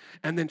in it,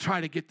 and then try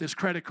to get this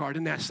credit card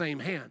in that same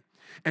hand.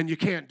 And you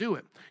can't do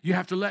it. You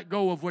have to let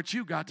go of what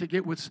you got to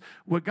get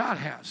what God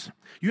has.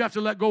 You have to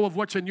let go of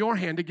what's in your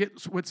hand to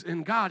get what's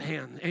in God's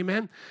hand.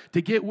 Amen?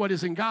 To get what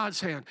is in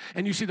God's hand.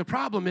 And you see, the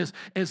problem is,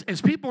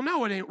 as people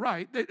know it ain't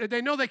right,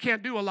 they know they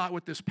can't do a lot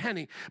with this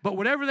penny. But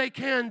whatever they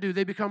can do,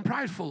 they become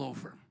prideful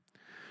over.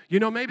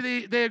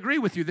 Maybe they agree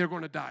with you they're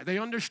going to die. They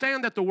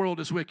understand that the world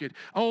is wicked.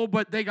 Oh,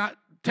 but they got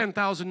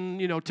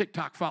 10,000,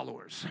 TikTok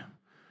followers.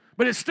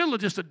 But it's still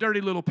just a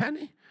dirty little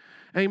penny.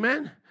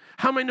 Amen?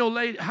 How many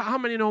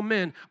know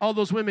men, all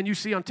those women you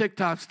see on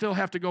TikTok still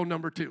have to go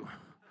number 2?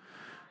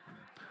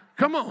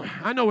 Come on.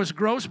 I know it's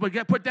gross, but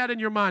put that in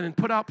your mind and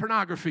put out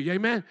pornography.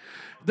 Amen?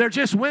 They're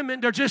just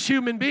women. They're just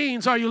human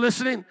beings. Are you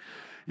listening?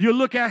 You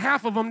look at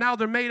half of them now,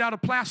 they're made out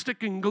of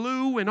plastic and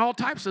glue and all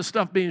types of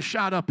stuff being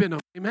shot up in them.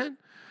 Amen?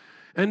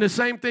 And the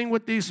same thing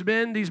with these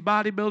men, these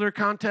bodybuilder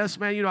contests,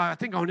 man. I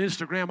think on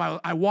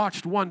Instagram, I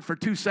watched one for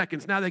 2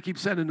 seconds. Now they keep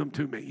sending them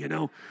to me,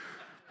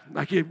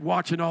 I keep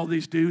watching all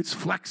these dudes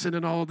flexing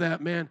and all that,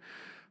 man.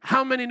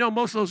 How many know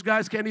most of those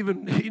guys can't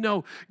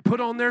even, put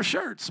on their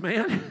shirts,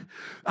 man?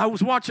 I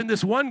was watching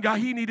this one guy.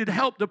 He needed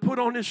help to put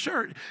on his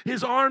shirt.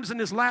 His arms and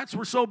his lats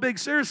were so big.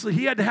 Seriously,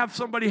 he had to have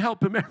somebody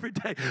help him every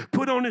day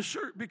put on his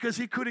shirt because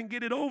he couldn't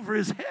get it over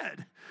his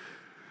head.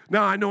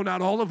 Now, I know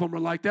not all of them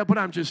are like that, but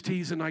I'm just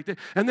teasing like that.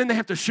 And then they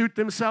have to shoot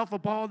themselves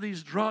up all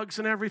these drugs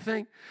and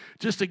everything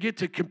just to get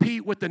to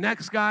compete with the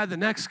next guy, the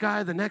next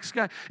guy, the next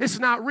guy. It's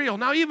not real.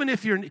 Now, even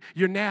if you're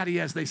natty,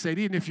 as they say,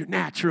 even if you're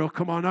natural,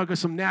 come on, I've got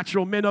some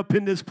natural men up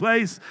in this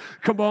place.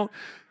 Come on.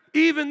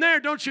 Even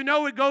there, don't you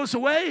know it goes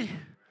away?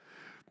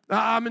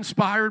 I'm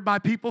inspired by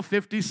people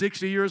 50,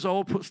 60 years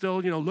old, still,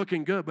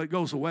 looking good, but it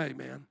goes away,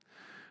 man.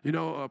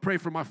 Pray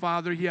for my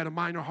father. He had a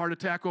minor heart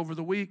attack over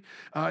the week.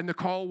 And the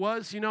call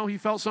was, he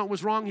felt something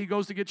was wrong. He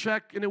goes to get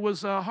checked, and it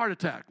was a heart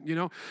attack,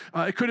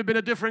 It could have been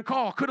a different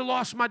call. Could have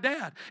lost my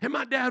dad. And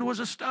my dad was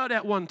a stud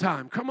at one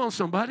time. Come on,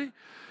 somebody.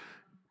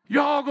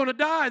 You're all going to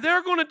die.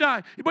 They're going to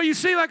die. But you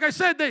see, like I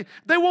said,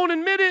 they won't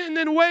admit it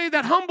in a way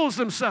that humbles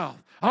themselves.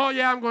 Oh,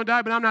 yeah, I'm going to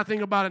die, but I'm not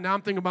thinking about it now.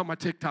 I'm thinking about my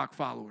TikTok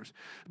followers.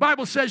 The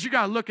Bible says you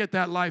got to look at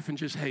that life and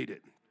just hate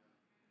it.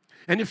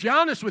 And if you're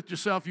honest with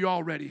yourself, you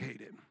already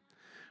hate it.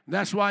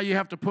 That's why you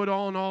have to put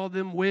on all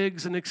them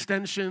wigs and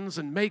extensions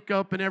and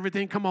makeup and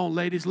everything. Come on,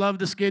 ladies, love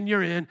the skin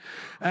you're in.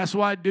 That's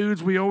why,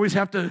 dudes, we always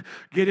have to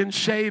get in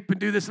shape and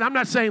do this. And I'm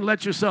not saying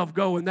let yourself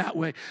go in that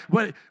way,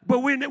 but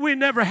we're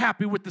never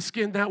happy with the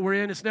skin that we're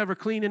in. It's never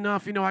clean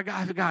enough. I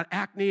got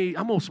acne.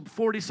 I'm almost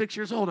 46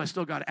 years old. I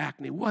still got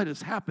acne. What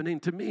is happening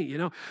to me,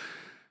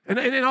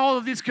 And all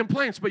of these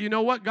complaints. But you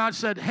know what? God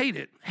said, hate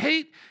it.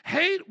 Hate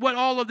what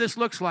all of this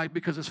looks like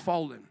because it's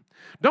fallen.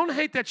 Don't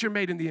hate that you're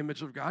made in the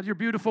image of God. You're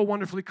beautiful,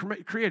 wonderfully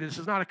created. This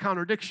is not a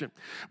contradiction.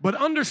 But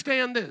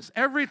understand this.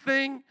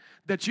 Everything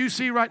that you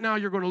see right now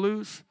you're going to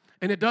lose,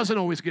 And it doesn't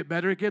always get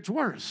better, it gets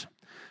worse.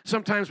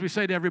 Sometimes we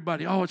say to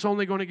everybody, oh, it's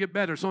only going to get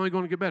better, it's only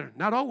going to get better.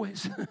 Not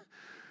always.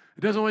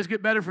 It doesn't always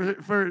get better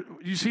for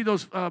you see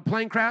those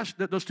plane crash,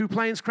 those two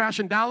planes crash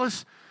in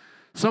Dallas?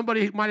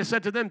 Somebody might have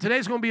said to them,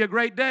 today's going to be a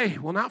great day.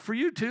 Well, not for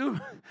you two,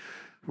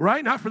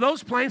 right? Not for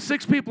those planes.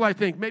 6 people, I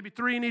think, maybe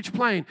 3 in each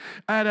plane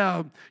at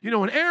an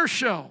air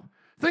show.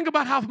 Think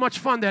about how much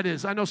fun that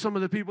is. I know some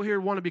of the people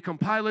here want to become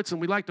pilots and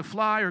we like to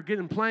fly or get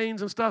in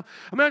planes and stuff.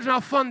 Imagine how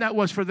fun that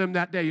was for them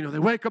that day. They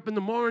wake up in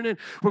the morning,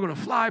 we're going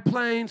to fly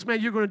planes. Man,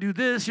 you're going to do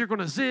this, you're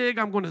going to zig,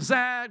 I'm going to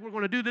zag, we're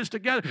going to do this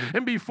together.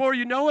 And before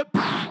you know it,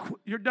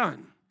 you're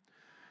done.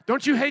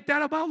 Don't you hate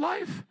that about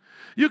life?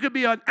 You could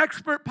be an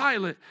expert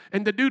pilot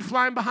and the dude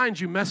flying behind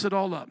you mess it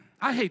all up.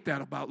 I hate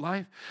that about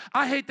life.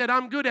 I hate that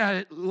I'm good at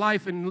it,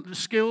 life and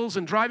skills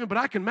and driving, but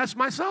I can mess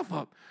myself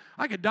up.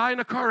 I could die in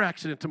a car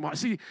accident tomorrow.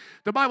 See,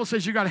 the Bible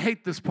says you got to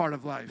hate this part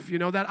of life.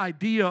 That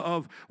idea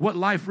of what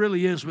life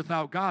really is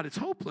without God. It's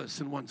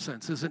hopeless in one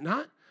sense, is it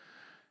not?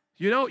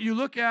 You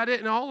look at it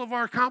and all of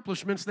our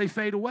accomplishments, they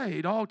fade away.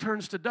 It all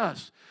turns to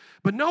dust.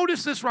 But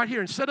notice this right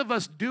here. Instead of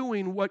us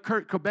doing what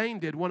Kurt Cobain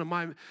did, one of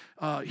my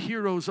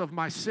heroes of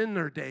my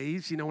sinner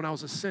days, when I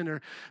was a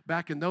sinner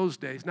back in those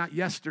days, not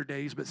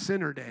yesterdays, but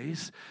sinner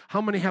days. How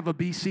many have a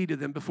BC to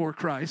them before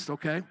Christ,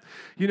 okay?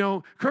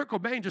 Kurt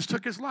Cobain just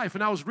took his life.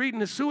 And I was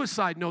reading his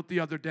suicide note the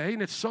other day,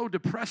 and it's so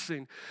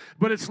depressing.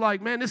 But it's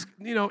like, man,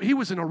 he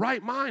was in a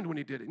right mind when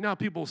he did it. Now,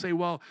 people will say,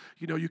 well,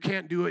 you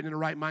can't do it in a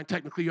right mind.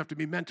 Technically, you have to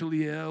be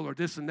mentally ill or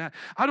this and that.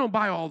 I don't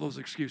buy all those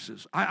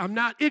excuses. I'm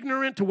not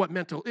ignorant to what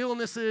mental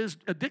illness is,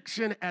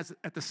 addiction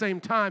at the same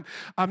time.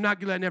 I'm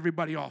not letting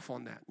everybody off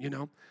on that,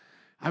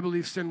 I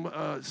believe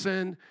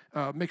sin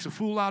makes a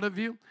fool out of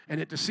you, and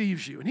it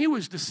deceives you. And he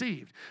was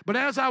deceived. But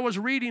as I was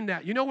reading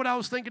that, you know what I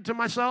was thinking to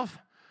myself?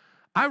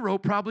 I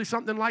wrote probably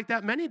something like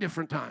that many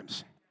different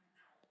times.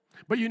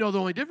 But the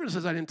only difference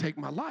is I didn't take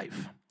my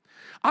life.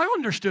 I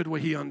understood what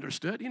he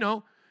understood,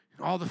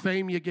 all the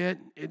fame you get,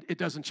 it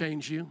doesn't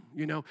change you,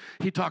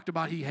 He talked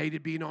about he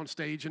hated being on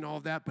stage and all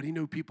of that, but he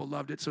knew people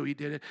loved it, so he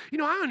did it.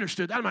 I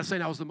understood. I'm not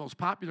saying I was the most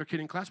popular kid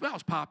in class, but I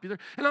was popular,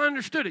 and I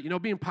understood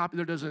it. Being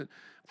popular doesn't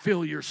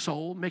fill your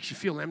soul, makes you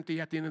feel empty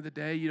at the end of the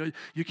day.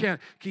 You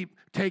can't keep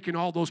taking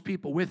all those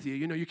people with you.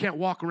 You can't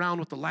walk around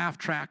with the laugh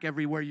track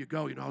everywhere you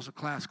go. I was a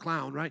class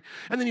clown, right?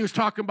 And then he was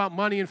talking about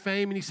money and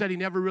fame, and he said he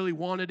never really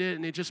wanted it,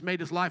 and it just made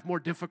his life more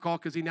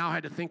difficult because he now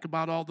had to think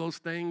about all those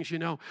things,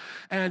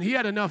 And he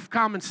had enough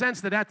common sense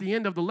that at the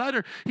end of the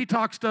letter, he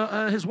talks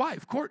to his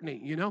wife,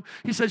 Courtney,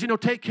 He says,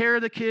 take care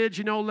of the kids,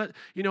 don't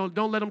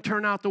let them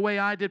turn out the way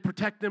I did,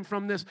 protect them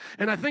from this.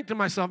 And I think to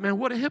myself, man,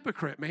 what a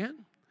hypocrite,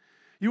 man.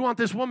 You want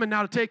this woman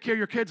now to take care of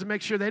your kids and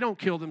make sure they don't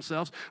kill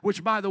themselves,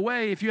 which, by the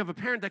way, if you have a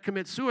parent that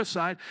commits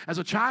suicide, as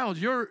a child,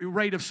 your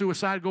rate of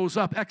suicide goes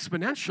up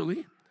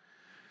exponentially.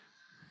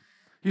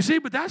 You see,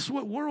 but that's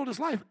what world is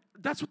like.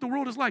 That's what the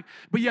world is like.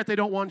 But yet they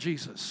don't want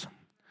Jesus.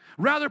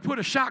 Rather put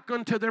a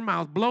shotgun to their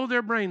mouth, blow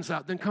their brains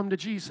out, than come to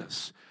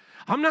Jesus.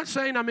 I'm not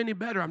saying I'm any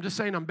better. I'm just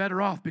saying I'm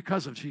better off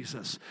because of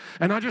Jesus.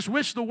 And I just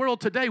wish the world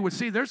today would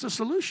see there's a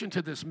solution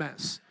to this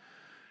mess.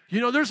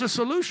 There's a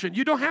solution.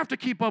 You don't have to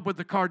keep up with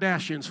the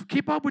Kardashians.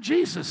 Keep up with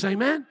Jesus,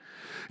 amen?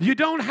 You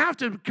don't have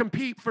to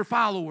compete for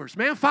followers.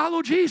 Man,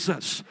 follow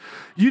Jesus.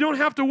 You don't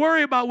have to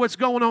worry about what's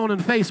going on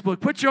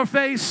Facebook. Put your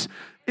face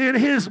in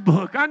his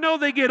book. I know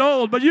they get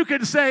old, but you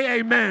can say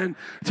amen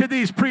to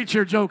these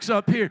preacher jokes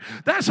up here.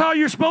 That's how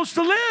you're supposed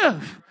to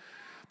live.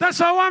 That's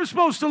how I'm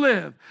supposed to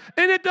live.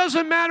 And it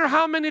doesn't matter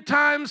how many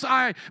times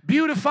I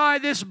beautify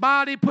this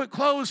body, put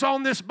clothes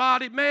on this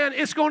body. Man,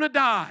 it's going to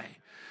die.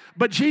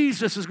 But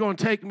Jesus is going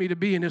to take me to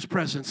be in his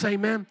presence,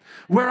 amen?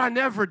 Where I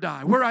never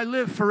die, where I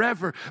live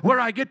forever, where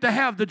I get to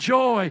have the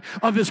joy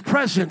of his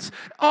presence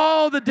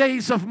all the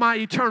days of my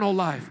eternal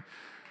life.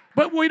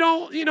 But we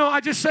don't, I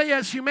just say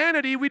as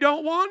humanity, we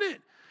don't want it.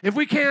 If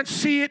we can't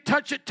see it,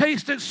 touch it,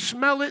 taste it,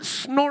 smell it,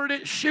 snort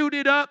it, shoot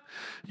it up,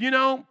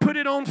 put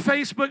it on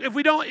Facebook. If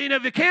we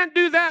can't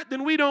do that,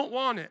 then we don't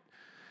want it.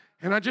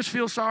 And I just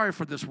feel sorry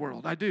for this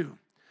world. I do.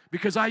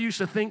 Because I used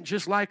to think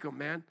just like them,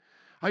 man.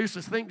 I used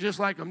to think just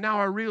like them. Now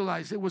I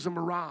realize it was a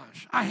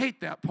mirage. I hate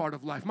that part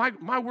of life.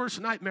 My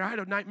worst nightmare, I had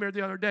a nightmare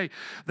the other day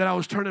that I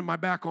was turning my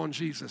back on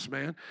Jesus,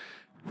 man.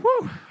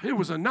 Whew, it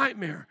was a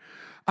nightmare.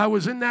 I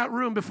was in that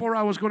room before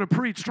I was going to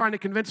preach trying to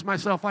convince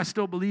myself I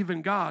still believe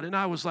in God. And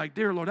I was like,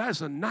 dear Lord,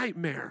 that's a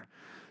nightmare.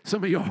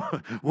 Some of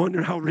y'all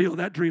wonder how real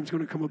that dream's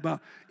going to come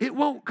about. It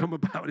won't come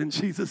about in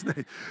Jesus'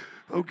 name,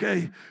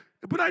 okay?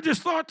 But I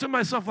just thought to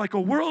myself, like a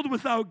world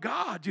without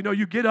God.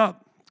 You get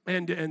up.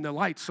 And the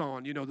light's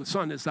on, the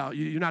sun is out.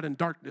 You're not in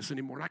darkness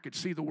anymore. And I could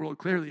see the world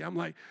clearly. I'm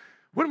like,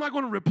 what am I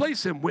going to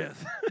replace him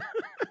with?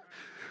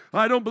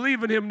 I don't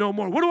believe in him no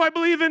more. What do I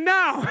believe in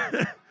now?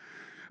 I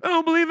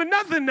don't believe in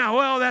nothing now.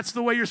 Well, that's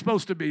the way you're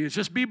supposed to be. It's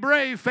just be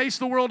brave, face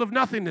the world of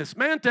nothingness.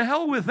 Man, to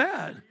hell with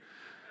that.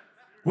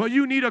 Well,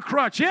 you need a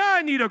crutch. Yeah,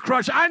 I need a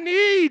crutch. I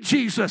need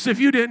Jesus if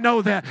you didn't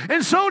know that.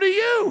 And so do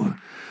you.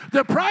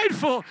 The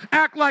prideful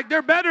act like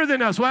they're better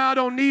than us. Well, I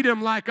don't need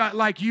him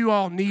like you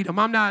all need him.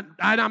 I'm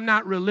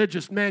not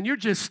religious. Man, you're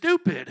just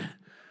stupid.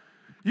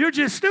 You're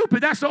just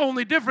stupid. That's the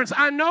only difference.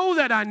 I know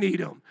that I need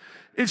them.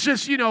 It's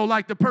just,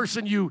 like the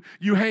person you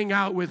hang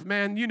out with,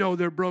 man,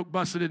 they're broke,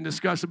 busted, and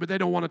disgusted, but they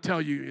don't want to tell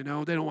you, They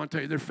don't want to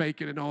tell you. They're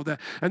faking and all that.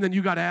 And then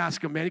you got to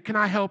ask them, man, can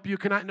I help you?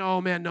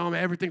 No, man,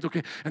 everything's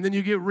okay. And then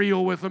you get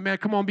real with them, man,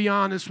 come on, be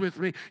honest with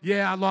me.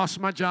 Yeah, I lost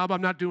my job.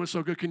 I'm not doing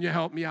so good. Can you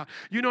help me out?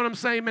 You know what I'm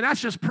saying, man?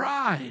 That's just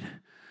pride.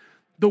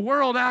 The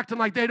world acting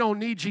like they don't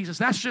need Jesus.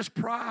 That's just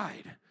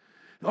pride.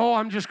 Oh,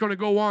 I'm just going to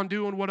go on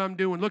doing what I'm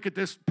doing. Look at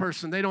this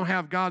person. They don't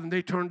have God, and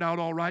they turned out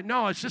all right.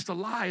 No, it's just a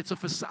lie. It's a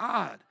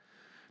facade.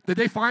 Did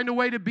they find a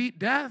way to beat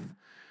death?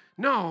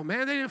 No,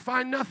 man, they didn't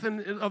find nothing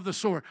of the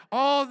sort.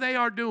 All they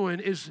are doing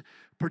is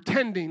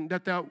pretending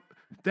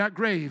that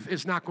grave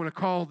is not going to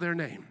call their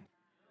name.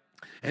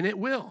 And it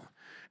will.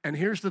 And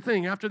here's the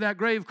thing. After that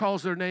grave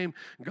calls their name,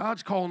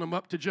 God's calling them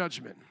up to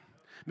judgment.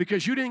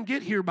 Because you didn't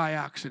get here by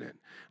accident.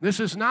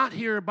 This is not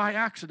here by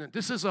accident.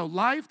 This is a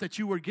life that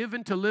you were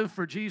given to live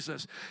for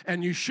Jesus.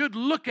 And you should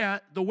look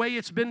at the way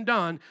it's been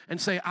done and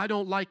say, I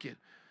don't like it.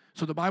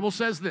 So the Bible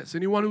says this,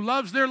 anyone who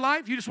loves their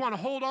life, you just want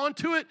to hold on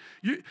to it,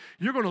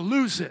 you're going to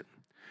lose it.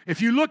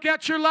 If you look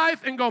at your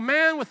life and go,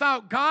 man,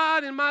 without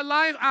God in my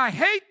life, I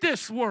hate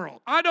this world.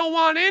 I don't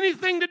want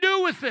anything to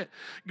do with it.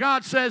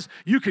 God says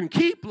you can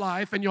keep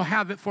life and you'll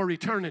have it for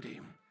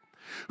eternity.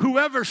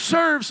 Whoever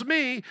serves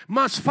me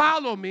must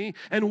follow me,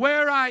 and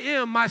where I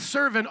am, my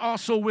servant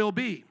also will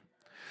be.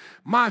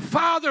 My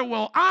Father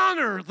will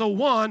honor the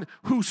one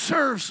who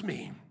serves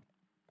me.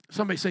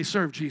 Somebody say,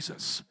 serve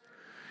Jesus.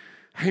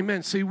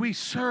 Amen. See, we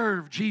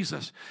serve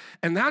Jesus.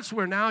 And that's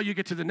where now you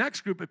get to the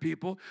next group of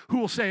people who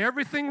will say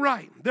everything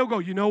right. They'll go,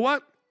 you know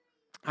what?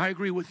 I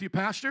agree with you,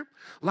 Pastor.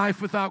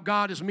 Life without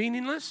God is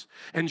meaningless,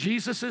 and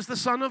Jesus is the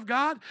Son of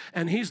God,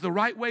 and He's the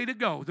right way to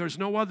go. There's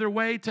no other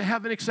way to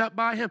heaven except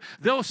by Him.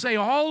 They'll say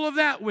all of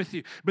that with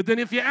you. But then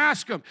if you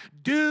ask them,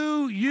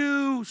 do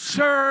you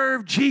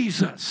serve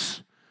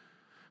Jesus?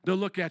 They'll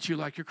look at you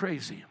like you're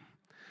crazy.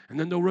 And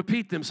then they'll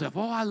repeat themselves.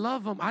 Oh, I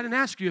love Him. I didn't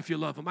ask you if you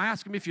love Him. I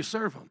asked Him if you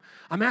serve Him.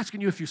 I'm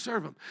asking you if you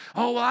serve Him.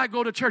 Oh, well, I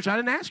go to church. I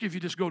didn't ask you if you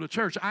just go to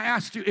church. I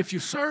asked you if you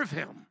serve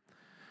Him.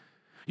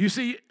 You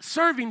see,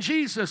 serving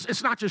Jesus,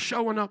 it's not just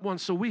showing up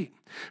once a week,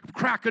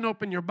 cracking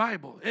open your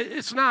Bible.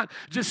 It's not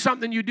just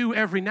something you do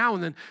every now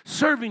and then.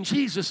 Serving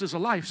Jesus is a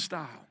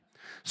lifestyle.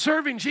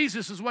 Serving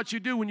Jesus is what you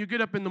do when you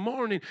get up in the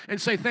morning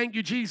and say, thank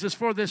you, Jesus,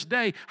 for this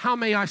day. How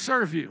may I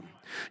serve you?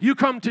 You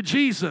come to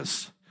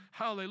Jesus.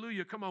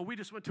 Hallelujah. Come on. We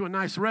just went to a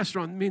nice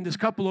restaurant, me and this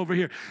couple over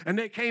here, and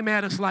they came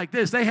at us like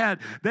this. They had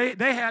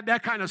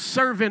that kind of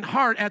servant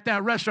heart at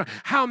that restaurant.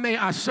 How may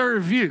I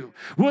serve you?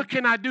 What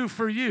can I do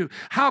for you?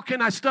 How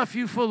can I stuff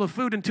you full of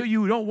food until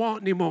you don't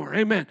want anymore?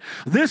 Amen.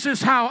 This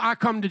is how I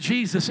come to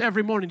Jesus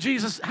every morning.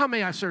 Jesus, how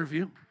may I serve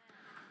you?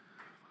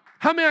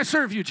 How may I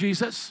serve you,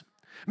 Jesus?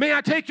 May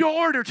I take your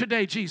order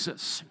today,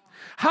 Jesus?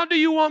 How do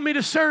you want me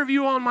to serve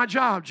you on my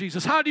job,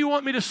 Jesus? How do you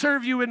want me to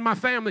serve you in my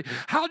family?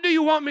 How do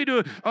you want me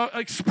to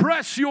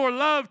express your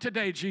love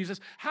today, Jesus?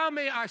 How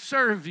may I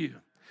serve you?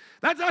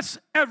 That's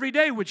every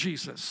day with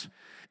Jesus.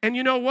 And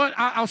you know what?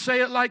 I'll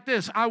say it like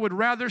this. I would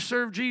rather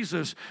serve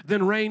Jesus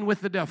than reign with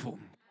the devil.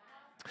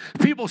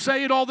 People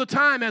say it all the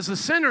time, as the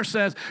sinner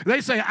says. They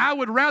say, I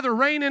would rather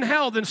reign in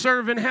hell than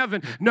serve in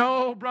heaven.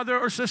 No, brother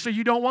or sister,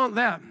 you don't want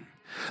that.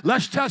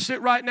 Let's test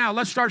it right now.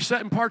 Let's start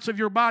setting parts of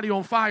your body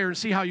on fire and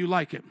see how you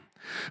like it.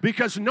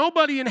 Because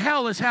nobody in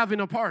hell is having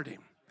a party.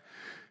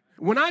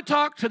 When I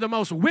talk to the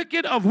most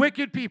wicked of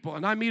wicked people,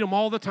 and I meet them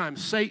all the time,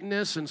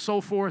 Satanists and so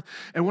forth,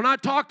 and when I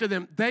talk to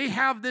them, they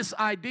have this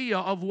idea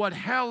of what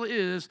hell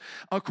is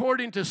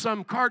according to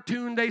some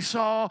cartoon they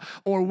saw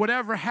or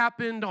whatever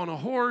happened on a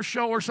horror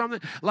show or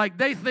something. Like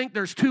they think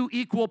there's two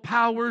equal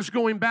powers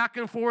going back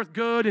and forth,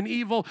 good and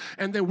evil,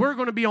 and then we're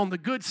going to be on the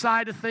good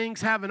side of things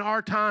having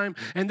our time,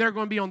 and they're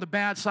going to be on the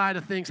bad side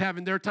of things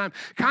having their time.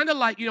 Kind of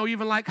like,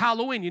 even like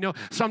Halloween,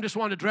 some just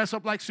want to dress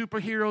up like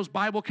superheroes,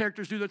 Bible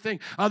characters do their thing.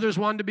 Others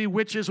want to be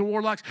witches and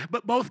warlocks,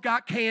 but both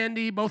got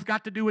candy, both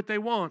got to do what they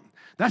want.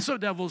 That's the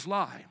devil's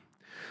lie.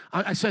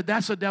 I said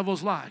that's the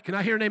devil's lie. Can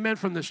I hear an amen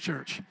from this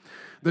church?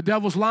 The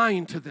devil's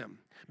lying to them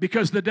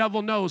because the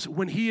devil knows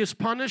when he is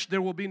punished,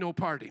 there will be no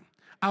party.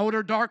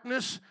 Outer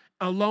darkness,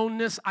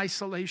 aloneness,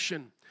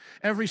 isolation.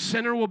 Every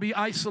sinner will be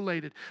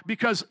isolated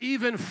because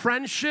even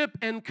friendship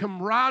and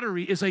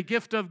camaraderie is a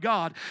gift of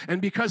God,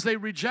 and because they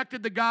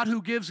rejected the God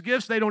who gives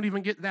gifts, they don't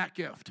even get that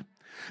gift.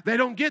 They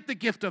don't get the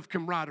gift of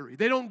camaraderie.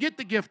 They don't get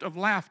the gift of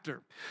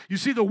laughter. You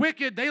see, the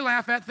wicked, they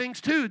laugh at things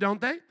too,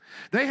 don't they?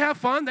 They have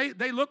fun.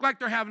 They look like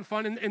they're having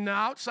fun in the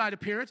outside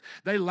appearance.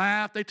 They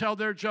laugh, they tell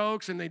their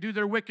jokes, and they do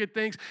their wicked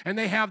things, and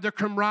they have their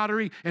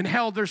camaraderie. In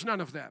hell, there's none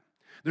of that.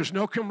 There's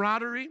no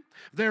camaraderie.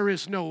 There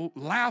is no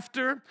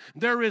laughter.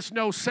 There is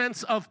no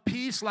sense of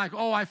peace like,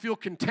 oh, I feel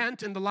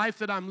content in the life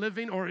that I'm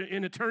living or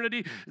in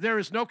eternity. There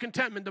is no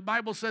contentment. The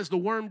Bible says the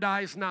worm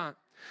dies not,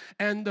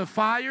 and the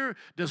fire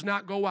does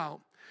not go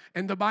out.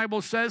 And the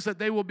Bible says that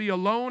they will be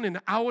alone in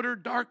outer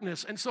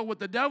darkness. And so what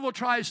the devil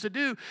tries to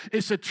do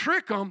is to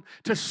trick them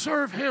to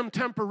serve him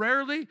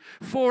temporarily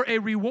for a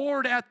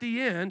reward at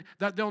the end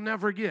that they'll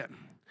never get.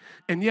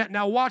 And yet,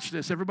 now watch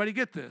this. Everybody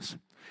get this.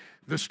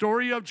 The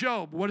story of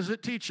Job, what does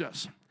it teach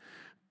us?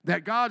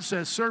 That God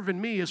says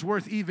serving me is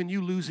worth even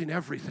you losing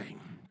everything.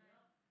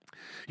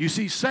 You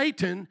see,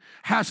 Satan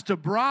has to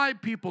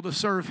bribe people to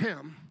serve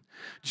him.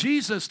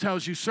 Jesus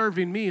tells you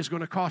serving me is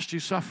going to cost you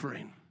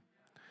suffering.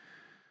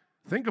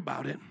 Think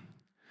about it.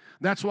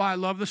 That's why I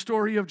love the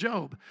story of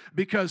Job,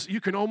 because you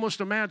can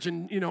almost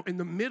imagine, in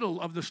the middle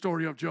of the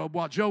story of Job,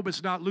 while Job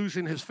is not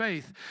losing his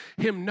faith,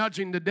 him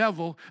nudging the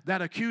devil,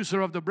 that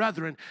accuser of the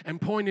brethren, and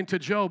pointing to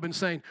Job and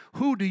saying,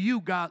 who do you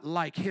got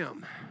like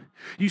him?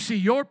 You see,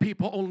 your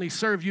people only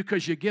serve you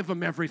because you give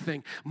them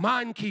everything.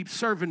 Mine keeps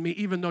serving me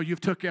even though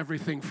you've took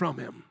everything from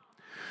him.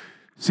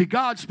 See,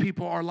 God's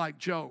people are like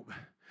Job.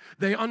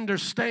 They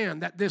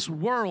understand that this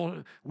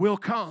world will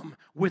come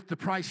with the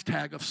price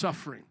tag of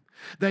suffering.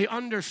 They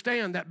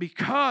understand that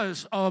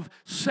because of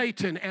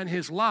Satan and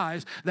his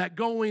lies, that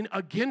going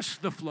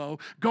against the flow,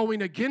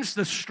 going against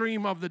the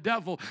stream of the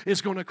devil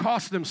is going to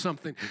cost them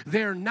something.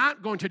 They're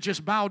not going to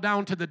just bow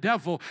down to the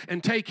devil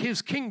and take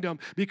his kingdom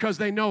because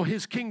they know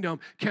his kingdom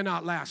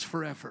cannot last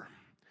forever.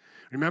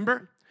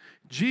 Remember?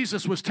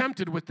 Jesus was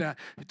tempted with that.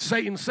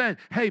 Satan said,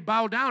 hey,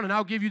 bow down and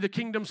I'll give you the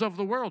kingdoms of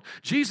the world.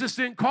 Jesus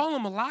didn't call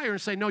him a liar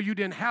and say, no, you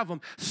didn't have them.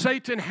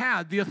 Satan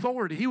had the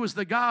authority. He was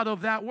the God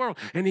of that world.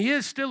 And he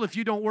is still if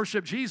you don't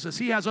worship Jesus.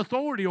 He has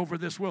authority over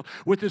this world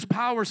with his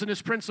powers and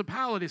his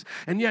principalities.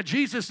 And yet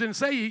Jesus didn't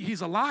say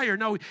he's a liar.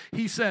 No,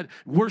 he said,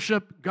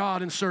 worship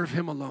God and serve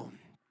him alone.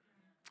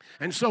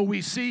 And so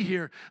we see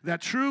here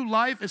that true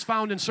life is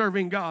found in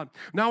serving God.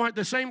 Now, at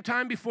the same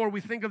time, before we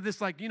think of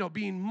this like,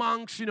 being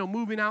monks,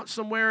 moving out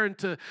somewhere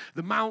into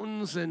the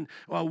mountains. And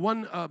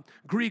one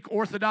Greek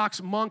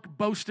Orthodox monk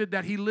boasted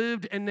that he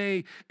lived in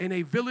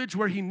a village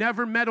where he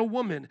never met a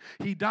woman.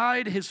 He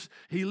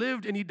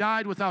lived and he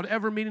died without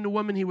ever meeting a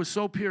woman. He was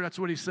so pure. That's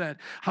what he said.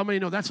 How many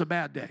know that's a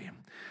bad day?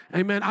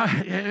 Amen.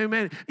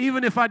 Amen.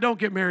 Even if I don't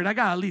get married, I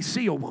got to at least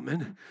see a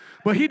woman.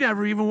 But he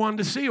never even wanted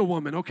to see a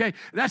woman, okay?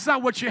 That's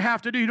not what you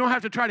have to do. You don't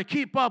have to try to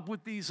keep up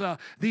with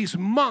these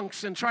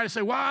monks and try to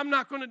say, well, I'm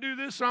not going to do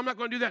this or I'm not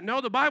going to do that. No,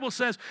 the Bible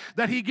says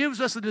that he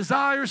gives us the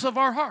desires of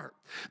our heart,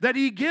 that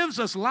he gives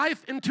us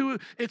life into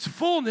its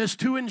fullness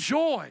to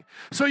enjoy.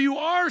 So you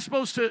are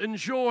supposed to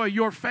enjoy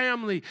your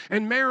family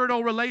and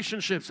marital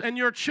relationships and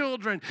your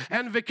children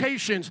and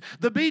vacations.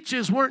 The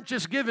beaches weren't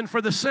just given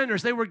for the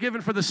sinners. They were given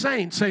for the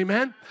saints,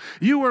 amen?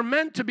 You were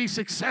meant to be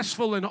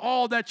successful in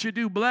all that you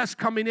do, blessed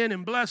coming in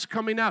and blessed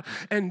coming out,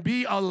 and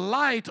be a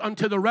light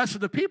unto the rest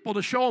of the people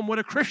to show them what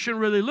a Christian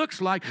really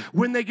looks like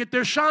when they get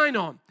their shine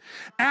on.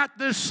 At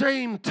the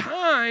same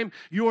time,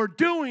 you're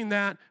doing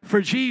that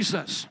for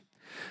Jesus.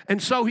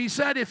 And so he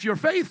said, if you're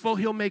faithful,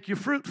 he'll make you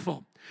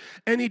fruitful.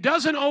 And he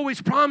doesn't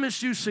always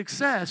promise you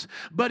success,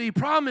 but he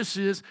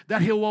promises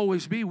that he'll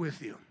always be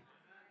with you.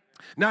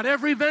 Not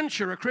every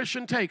venture a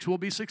Christian takes will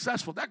be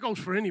successful. That goes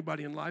for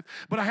anybody in life.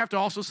 But I have to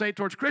also say it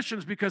towards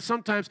Christians, because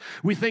sometimes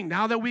we think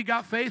now that we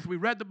got faith, we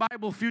read the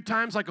Bible a few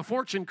times like a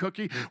fortune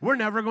cookie, we're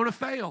never going to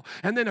fail.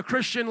 And then a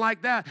Christian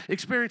like that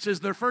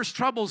experiences their first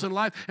troubles in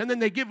life, and then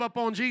they give up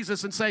on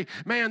Jesus and say,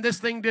 man, this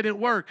thing didn't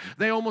work.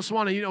 They almost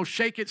want to,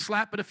 shake it,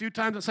 slap it a few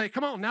times and say,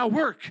 come on, now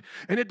work.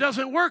 And it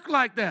doesn't work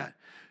like that.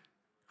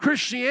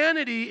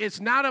 Christianity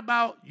is not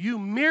about you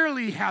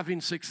merely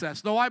having success,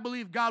 though I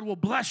believe God will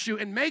bless you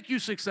and make you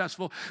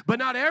successful, but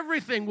not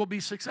everything will be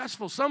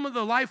successful. Some of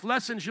the life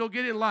lessons you'll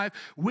get in life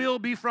will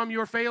be from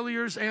your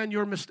failures and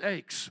your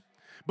mistakes.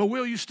 But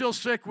will you still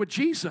stick with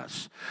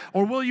Jesus?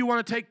 Or will you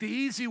want to take the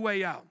easy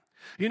way out?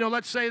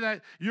 Let's say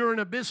that you're in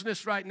a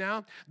business right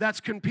now that's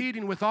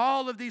competing with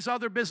all of these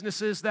other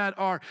businesses that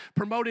are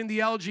promoting the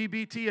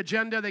LGBT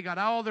agenda. They got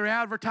all their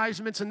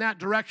advertisements in that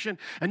direction,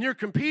 and you're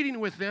competing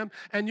with them,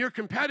 and your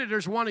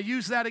competitors want to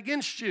use that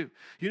against you.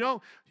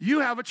 You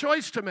have a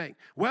choice to make.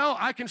 Well,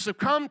 I can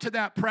succumb to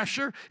that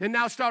pressure and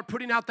now start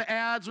putting out the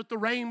ads with the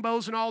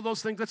rainbows and all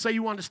those things. Let's say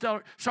you want to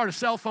start a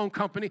cell phone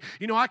company.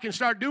 I can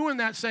start doing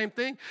that same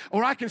thing,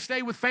 or I can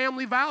stay with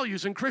family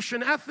values and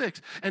Christian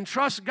ethics and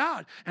trust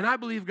God, and I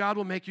believe God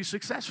will make you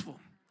successful.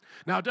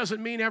 Now, it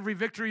doesn't mean every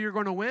victory you're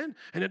going to win,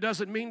 and it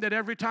doesn't mean that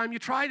every time you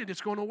tried it,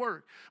 it's going to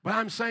work. But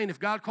I'm saying if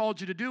God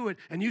called you to do it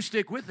and you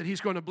stick with it,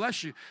 he's going to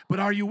bless you. But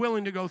are you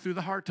willing to go through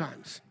the hard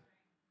times?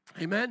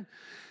 Amen?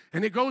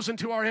 And it goes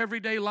into our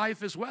everyday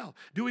life as well.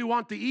 Do we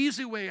want the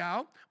easy way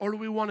out, or do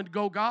we want to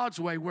go God's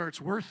way where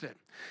it's worth it?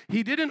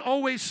 He didn't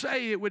always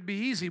say it would be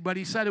easy, but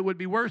he said it would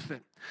be worth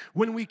it.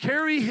 When we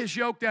carry his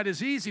yoke that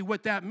is easy,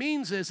 what that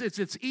means is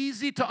it's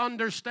easy to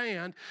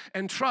understand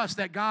and trust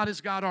that God has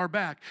got our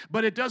back,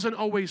 but it doesn't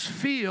always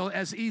feel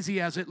as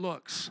easy as it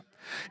looks.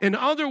 In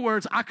other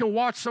words, I can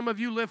watch some of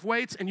you lift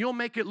weights and you'll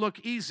make it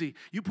look easy.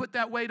 You put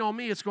that weight on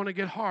me, it's going to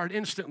get hard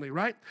instantly,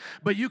 right?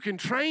 But you can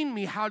train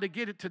me how to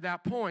get it to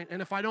that point,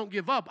 and if I don't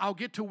give up, I'll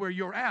get to where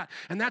you're at.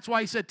 And that's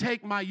why he said,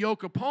 take my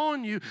yoke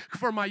upon you,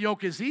 for my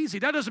yoke is easy.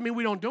 That doesn't mean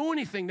we don't do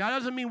anything. That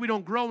doesn't mean we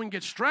don't grow and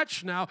get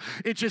stretched now.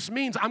 It just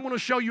means I'm going to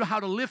show you how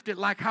to lift it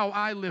like how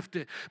I lift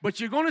it. But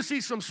you're going to see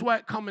some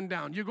sweat coming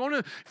down. You're going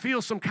to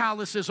feel some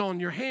calluses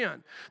on your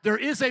hand. There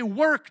is a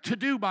work to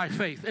do by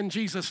faith in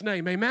Jesus'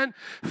 name, amen?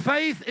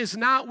 Faith is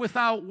not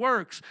without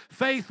works.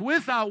 Faith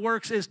without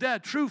works is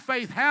dead. True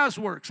faith has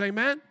works.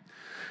 Amen?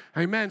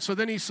 Amen. So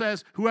then he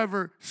says,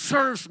 whoever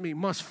serves me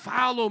must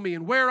follow me.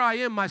 And where I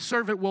am, my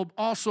servant will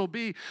also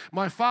be.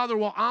 My Father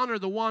will honor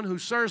the one who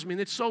serves me.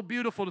 And it's so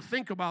beautiful to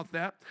think about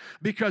that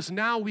because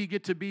now we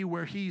get to be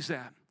where he's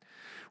at.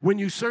 When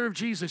you serve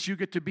Jesus, you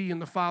get to be in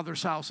the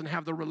Father's house and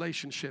have the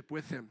relationship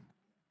with him.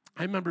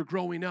 I remember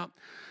growing up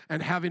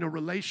and having a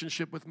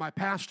relationship with my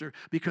pastor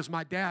because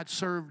my dad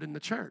served in the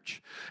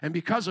church. And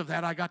because of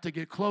that, I got to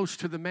get close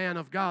to the man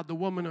of God, the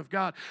woman of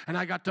God, and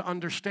I got to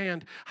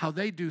understand how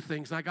they do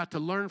things, and I got to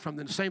learn from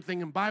them. Same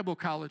thing in Bible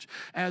college.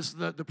 As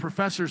the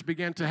professors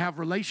began to have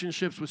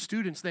relationships with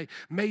students, they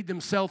made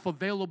themselves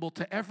available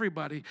to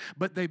everybody,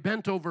 but they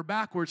bent over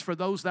backwards for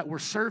those that were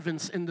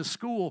servants in the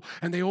school,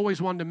 and they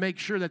always wanted to make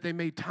sure that they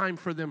made time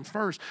for them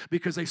first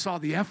because they saw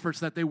the efforts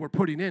that they were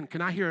putting in.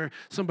 Can I hear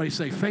somebody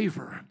say favor?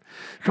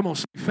 Come on,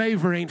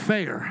 favor ain't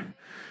fair.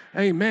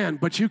 Amen.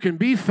 But you can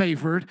be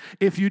favored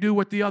if you do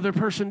what the other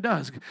person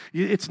does.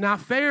 It's not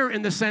fair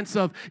in the sense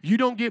of you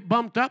don't get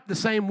bumped up the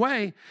same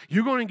way.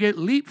 You're going to get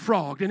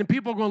leapfrogged. And then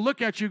people are going to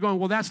look at you going,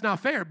 well, that's not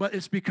fair. But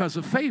it's because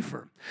of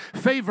favor.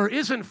 Favor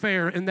isn't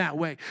fair in that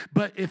way.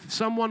 But if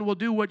someone will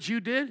do what you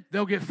did,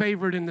 they'll get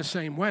favored in the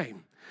same way.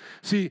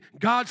 See,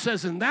 God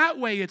says in that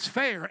way it's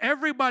fair.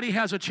 Everybody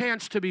has a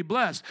chance to be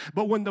blessed.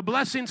 But when the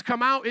blessings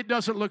come out, it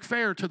doesn't look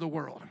fair to the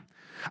world.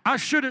 I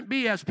shouldn't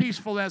be as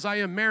peaceful as I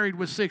am married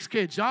with 6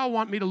 kids. Y'all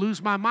want me to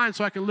lose my mind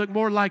so I can look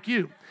more like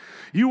you.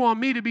 You want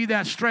me to be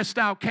that stressed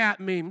out cat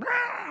meme.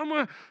 I'm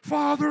a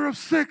father of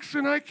 6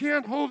 and I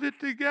can't hold it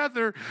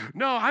together.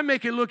 No, I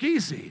make it look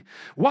easy.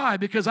 Why?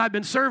 Because I've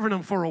been serving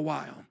them for a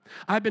while.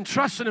 I've been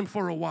trusting him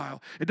for a while.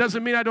 It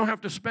doesn't mean I don't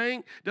have to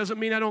spank. Doesn't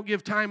mean I don't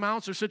give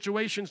timeouts or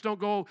situations don't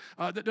go.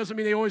 That doesn't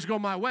mean they always go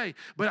my way.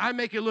 But I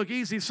make it look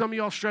easy. Some of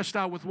y'all stressed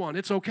out with one.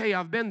 It's okay.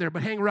 I've been there.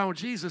 But hang around with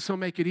Jesus. He'll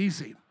make it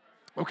easy.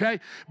 Okay?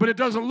 But it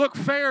doesn't look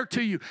fair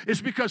to you.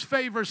 It's because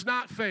favor's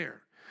not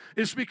fair.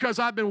 It's because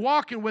I've been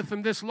walking with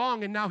him this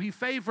long and now he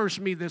favors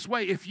me this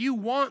way. If you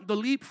want the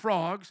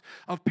leapfrogs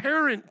of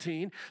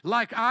parenting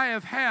like I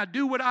have had,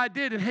 do what I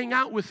did and hang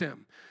out with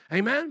him.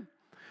 Amen?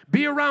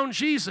 Be around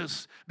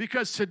Jesus,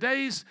 because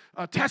today's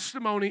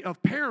testimony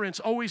of parents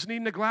always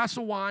needing a glass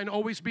of wine,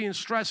 always being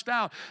stressed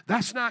out,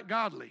 that's not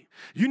godly.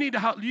 You need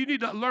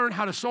to learn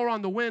how to soar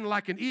on the wind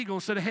like an eagle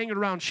instead of hanging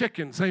around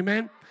chickens.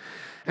 Amen?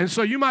 And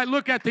so you might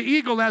look at the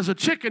eagle as a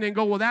chicken and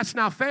go, well, that's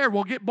not fair.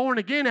 Well, get born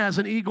again as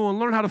an eagle and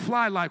learn how to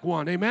fly like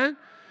one. Amen?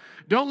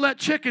 Don't let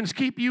chickens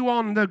keep you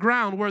on the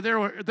ground where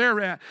they're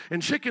at.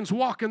 And chickens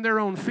walk in their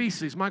own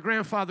feces. My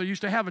grandfather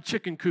used to have a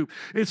chicken coop.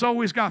 It's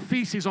always got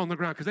feces on the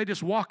ground because they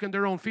just walk in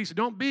their own feces.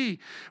 Don't be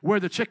where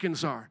the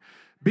chickens are.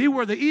 Be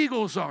where the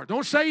eagles are.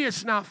 Don't say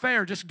it's not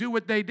fair. Just do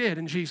what they did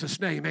in Jesus'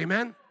 name.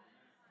 Amen?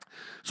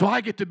 So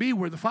I get to be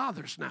where the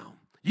Father's now.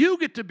 You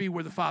get to be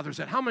where the Father's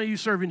at. How many of you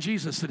serving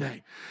Jesus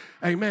today?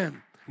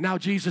 Amen. Now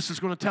Jesus is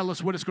going to tell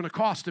us what it's going to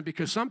cost him,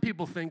 because some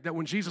people think that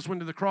when Jesus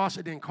went to the cross,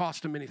 it didn't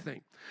cost him anything,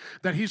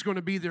 that he's going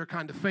to be there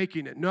kind of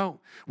faking it.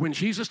 No. When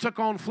Jesus took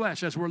on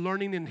flesh, as we're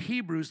learning in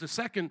Hebrews, the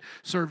second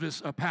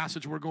service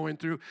passage we're going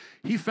through,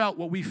 he felt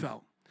what we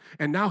felt.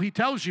 And now he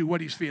tells you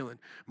what he's feeling.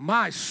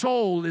 My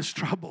soul is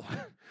troubled.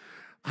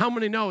 How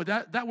many know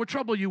that would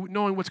trouble you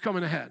knowing what's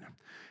coming ahead?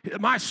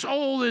 My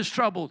soul is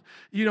troubled.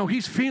 You know,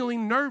 he's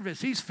feeling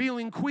nervous. He's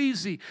feeling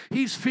queasy.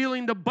 He's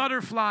feeling the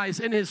butterflies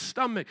in his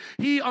stomach.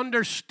 He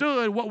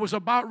understood what was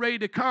about ready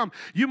to come.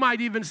 You might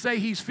even say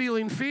he's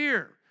feeling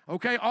fear.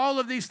 Okay, all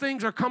of these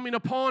things are coming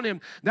upon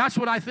him. That's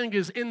what I think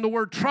is in the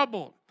word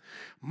troubled.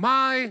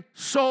 My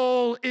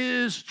soul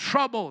is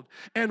troubled.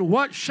 And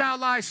what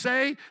shall I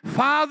say?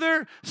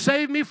 Father,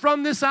 save me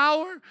from this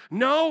hour?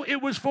 No,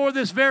 it was for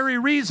this very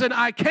reason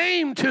I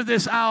came to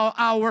this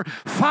hour.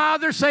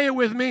 Father, say it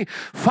with me.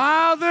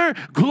 Father,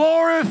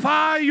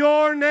 glorify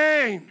your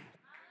name.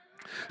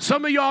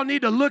 Some of y'all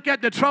need to look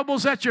at the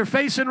troubles that you're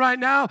facing right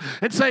now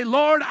and say,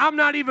 Lord, I'm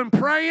not even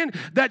praying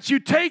that you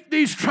take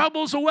these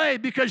troubles away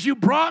because you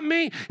brought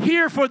me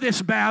here for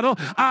this battle.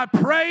 I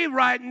pray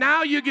right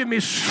now you give me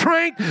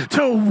strength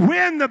to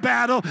win the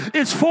battle.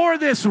 It's for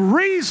this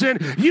reason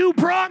you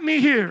brought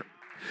me here.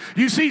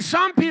 You see,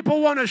 some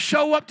people want to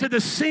show up to the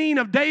scene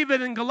of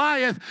David and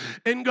Goliath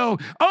and go,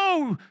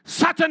 oh,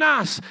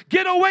 Satanas,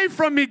 get away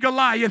from me,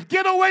 Goliath,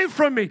 get away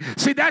from me.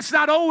 See, that's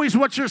not always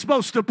what you're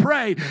supposed to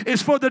pray.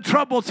 It's for the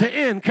trouble to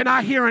end. Can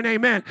I hear an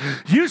amen?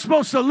 You're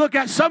supposed to look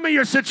at some of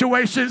your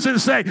situations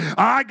and say,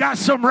 I got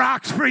some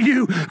rocks for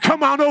you.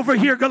 Come on over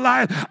here,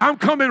 Goliath. I'm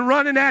coming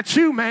running at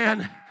you,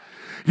 man.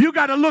 You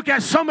got to look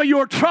at some of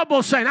your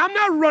trouble saying, I'm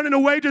not running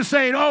away just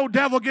saying, oh,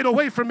 devil, get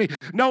away from me.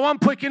 No, I'm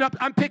picking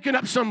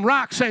up some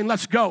rocks saying,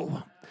 let's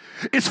go.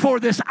 It's for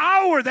this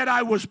hour that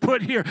I was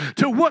put here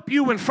to whoop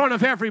you in front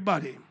of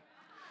everybody.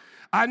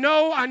 I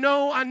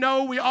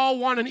know we all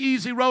want an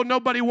easy road.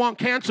 Nobody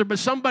wants cancer, but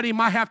somebody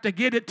might have to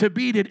get it to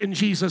beat it in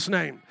Jesus'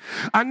 name.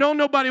 I know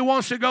nobody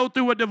wants to go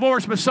through a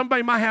divorce, but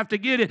somebody might have to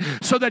get it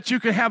so that you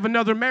can have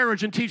another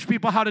marriage and teach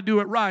people how to do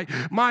it right.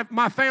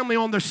 My family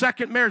on their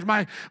second marriage,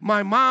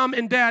 my mom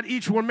and dad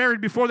each were married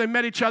before they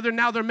met each other.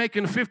 Now they're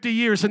making 50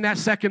 years in that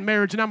second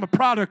marriage, and I'm a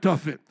product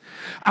of it.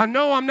 I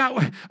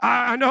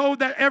know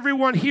that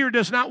everyone here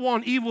does not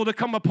want evil to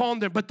come upon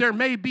them, but there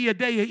may be a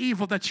day of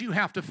evil that you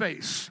have to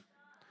face.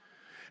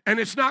 And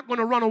it's not going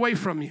to run away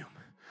from you.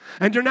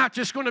 And you're not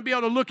just going to be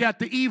able to look at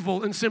the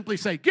evil and simply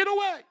say, get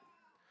away.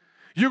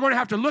 You're going to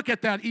have to look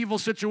at that evil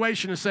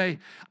situation and say,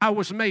 I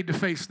was made to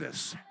face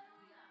this.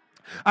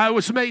 I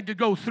was made to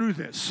go through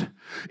this.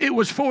 It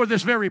was for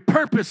this very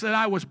purpose that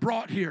I was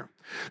brought here.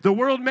 The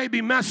world may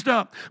be messed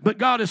up, but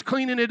God is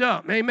cleaning it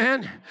up.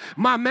 Amen.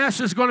 My mess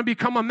is going to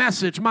become a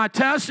message. My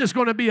test is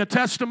going to be a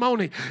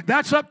testimony.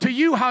 That's up to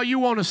you how you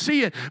want to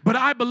see it. But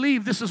I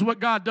believe this is what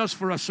God does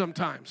for us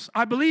sometimes.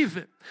 I believe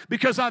it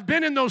because I've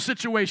been in those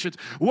situations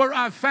where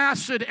I've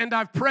fasted and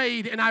I've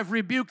prayed and I've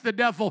rebuked the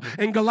devil,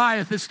 and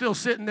Goliath is still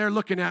sitting there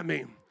looking at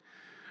me.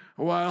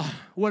 Well,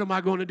 what am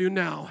I going to do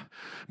now?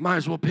 Might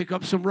as well pick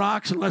up some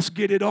rocks and let's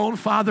get it on.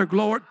 Father,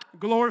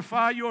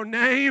 glorify your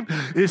name.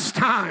 It's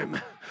time.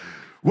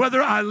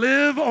 Whether I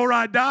live or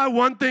I die,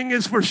 one thing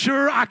is for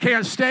sure, I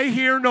can't stay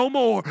here no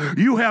more.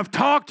 You have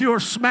talked your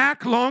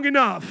smack long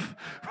enough.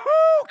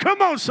 Woo,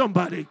 come on,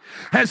 somebody.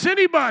 Has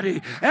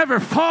anybody ever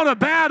fought a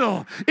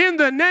battle in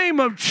the name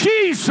of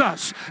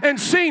Jesus and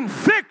seen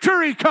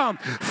victory come?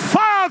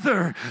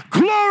 Father,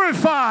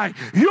 glorify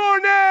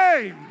your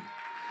name.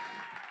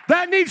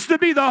 That needs to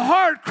be the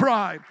heart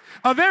cry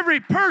of every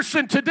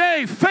person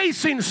today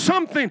facing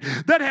something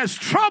that has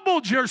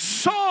troubled your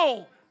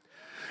soul.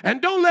 And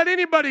don't let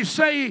anybody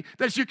say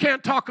that you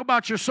can't talk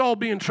about your soul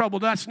being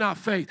troubled. That's not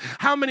faith.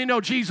 How many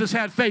know Jesus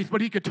had faith,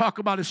 but he could talk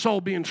about his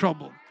soul being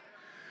troubled?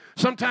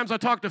 Sometimes I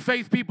talk to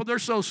faith people, they're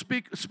so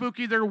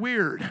spooky, they're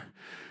weird.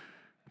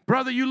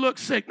 Brother, you look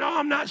sick. No,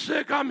 I'm not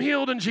sick. I'm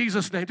healed in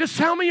Jesus' name. Just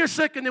tell me you're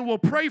sick and then we'll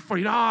pray for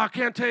you. No, I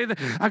can't tell you that.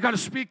 I got to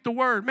speak the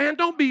word. Man,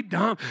 don't be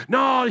dumb.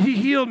 No, he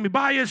healed me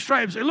by his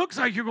stripes. It looks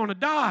like you're going to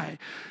die.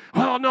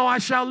 Well, no, I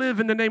shall live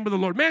in the name of the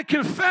Lord. Man,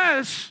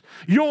 confess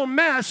your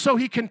mess so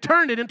he can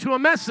turn it into a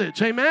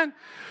message. Amen?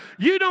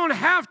 You don't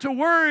have to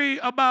worry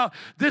about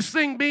this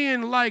thing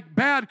being like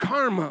bad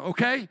karma,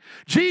 okay?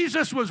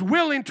 Jesus was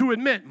willing to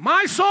admit,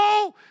 my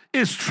soul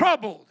is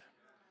troubled.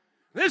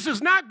 This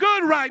is not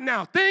good right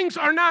now. Things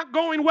are not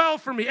going well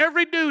for me.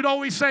 Every dude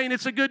always saying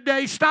it's a good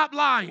day. Stop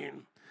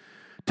lying.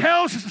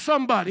 Tell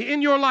somebody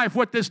in your life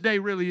what this day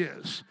really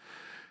is.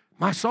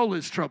 My soul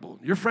is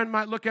troubled. Your friend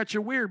might look at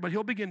you weird, but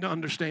he'll begin to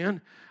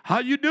understand. How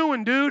you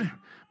doing, dude?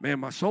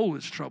 Man, my soul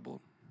is troubled.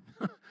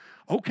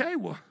 Okay,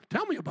 well,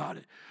 tell me about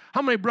it.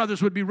 How many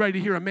brothers would be ready to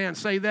hear a man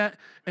say that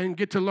and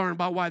get to learn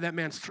about why that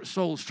man's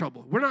soul is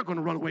troubled? We're not going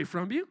to run away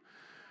from you.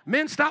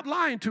 Men, stop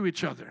lying to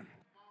each other.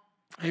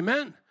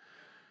 Amen.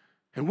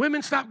 And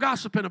women, stop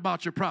gossiping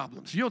about your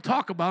problems. You'll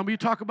talk about them, but you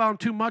talk about them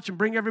too much and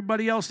bring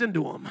everybody else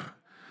into them.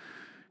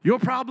 Your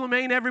problem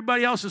ain't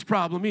everybody else's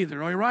problem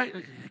either, all right?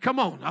 Come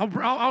on.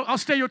 I'll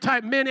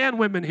stereotype men and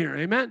women here,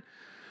 amen?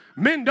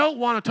 Men don't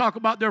want to talk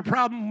about their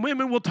problem.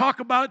 Women will talk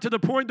about it to the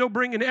point they'll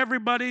bring in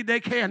everybody they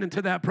can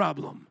into that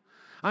problem.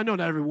 I know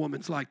not every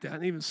woman's like that,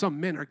 and even some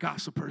men are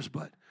gossipers,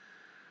 but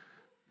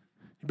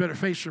you better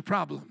face your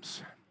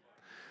problems.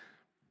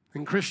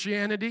 In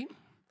Christianity,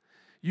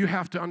 you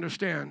have to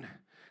understand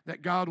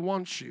that God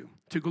wants you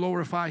to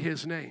glorify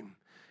his name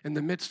in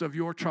the midst of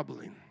your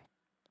troubling.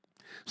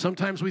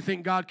 Sometimes we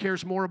think God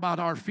cares more about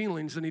our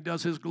feelings than he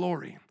does his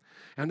glory,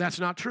 and that's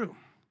not true.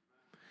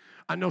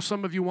 I know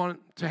some of you want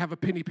to have a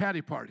pity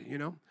patty party, you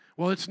know.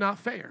 Well, it's not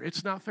fair.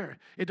 It's not fair.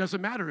 It doesn't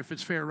matter if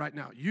it's fair right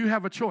now. You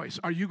have a choice.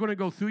 Are you going to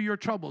go through your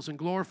troubles and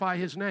glorify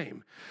his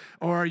name,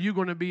 or are you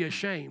going to be a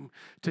shame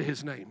to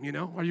his name, you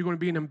know? Are you going to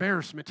be an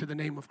embarrassment to the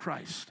name of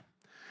Christ?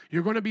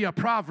 You're going to be a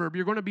proverb.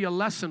 You're going to be a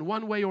lesson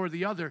one way or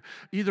the other,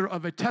 either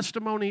of a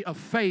testimony of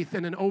faith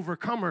and an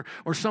overcomer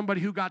or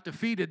somebody who got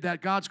defeated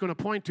that God's going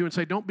to point to and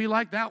say, don't be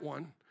like that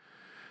one.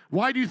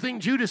 Why do you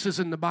think Judas is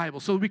in the Bible?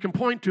 So we can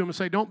point to him and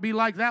say, don't be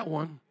like that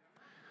one.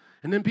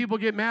 And then people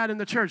get mad in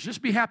the church.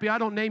 Just be happy I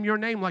don't name your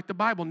name like the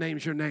Bible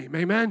names your name.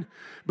 Amen?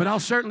 But I'll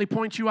certainly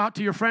point you out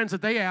to your friends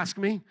that they ask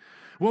me,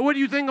 well, what do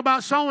you think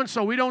about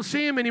so-and-so? We don't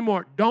see him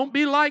anymore. Don't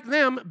be like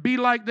them. Be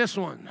like this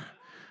one.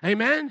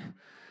 Amen?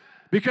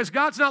 Because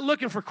God's not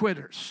looking for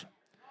quitters.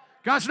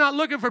 God's not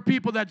looking for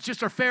people that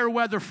just are fair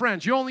weather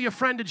friends. You're only a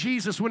friend to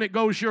Jesus when it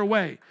goes your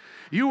way.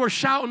 You were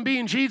shouting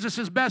being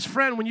Jesus' best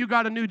friend when you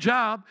got a new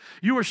job.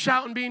 You were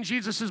shouting being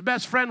Jesus'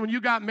 best friend when you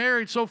got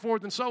married, so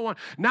forth and so on.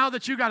 Now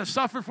that you got to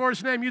suffer for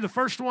his name, you the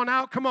first one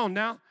out? Come on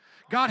now.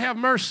 God have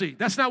mercy.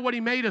 That's not what he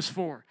made us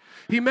for.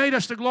 He made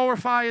us to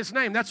glorify his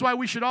name. That's why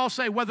we should all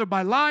say, whether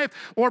by life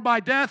or by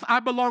death, I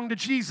belong to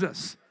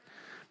Jesus.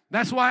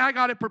 That's why I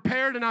got it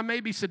prepared, and I may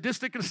be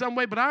sadistic in some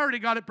way, but I already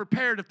got it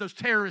prepared if those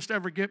terrorists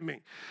ever get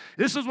me.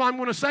 This is what I'm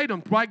going to say to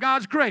them. By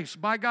God's grace,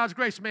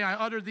 may I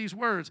utter these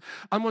words.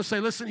 I'm going to say,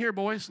 listen here,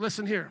 boys,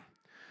 listen here.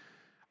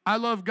 I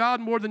love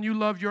God more than you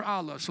love your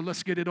Allah, so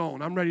let's get it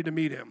on. I'm ready to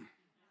meet him.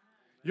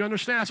 You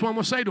understand? That's what I'm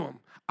going to say to him.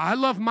 I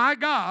love my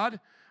God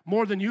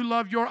more than you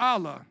love your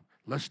Allah.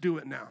 Let's do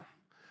it now.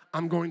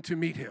 I'm going to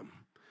meet him.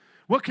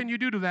 What can you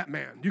do to that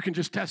man? You can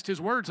just test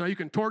his words. Now, you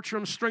can torture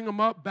him, string him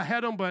up,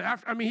 behead him, but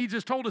he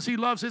just told us he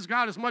loves his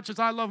God as much as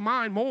I love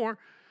mine more.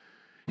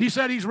 He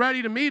said he's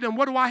ready to meet him.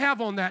 What do I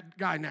have on that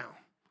guy now?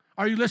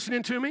 Are you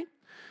listening to me?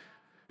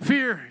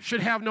 Fear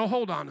should have no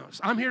hold on us.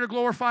 I'm here to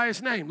glorify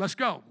his name. Let's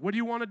go. What do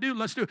you want to do?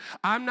 Let's do it.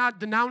 I'm not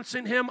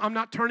denouncing him. I'm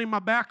not turning my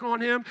back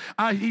on him.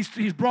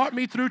 He's brought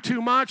me through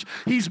too much.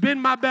 He's been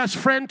my best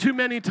friend too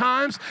many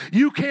times.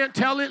 You can't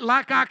tell it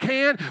like I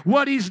can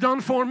what he's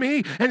done for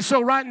me. And so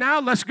right now,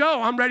 let's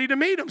go. I'm ready to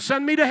meet him.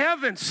 Send me to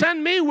heaven.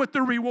 Send me with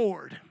the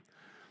reward.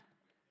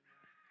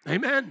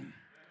 Amen.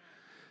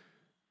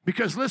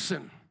 Because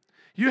listen,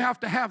 you have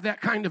to have that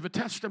kind of a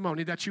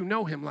testimony that you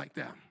know him like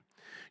that.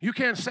 You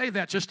can't say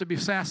that just to be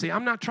sassy.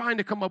 I'm not trying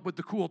to come up with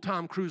the cool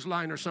Tom Cruise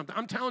line or something.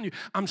 I'm telling you,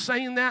 I'm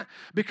saying that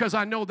because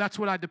I know that's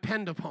what I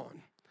depend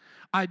upon.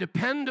 I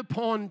depend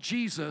upon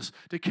Jesus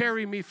to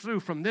carry me through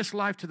from this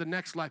life to the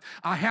next life.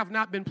 I have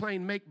not been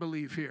playing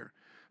make-believe here.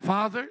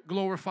 Father,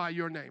 glorify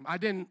your name.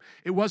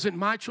 It wasn't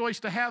my choice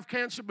to have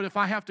cancer, but if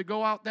I have to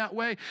go out that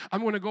way, I'm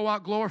going to go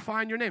out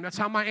glorifying your name. That's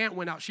how my aunt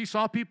went out. She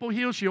saw people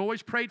healed. She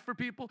always prayed for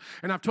people,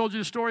 and I've told you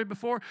the story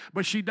before,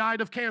 but she died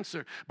of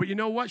cancer. But you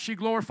know what? She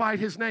glorified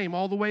his name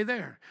all the way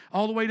there,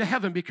 all the way to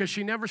heaven, because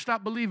she never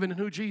stopped believing in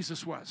who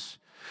Jesus was.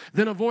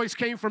 Then a voice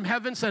came from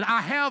heaven, said,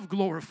 I have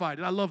glorified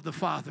it. I love the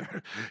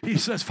Father. He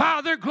says,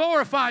 Father,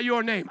 glorify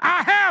your name.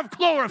 I have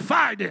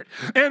glorified it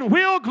and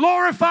will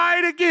glorify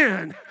it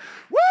again.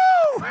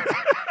 Woo!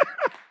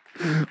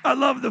 I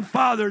love the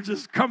Father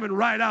just coming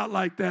right out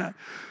like that.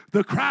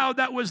 The crowd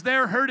that was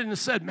there heard it and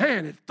said,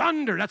 man, it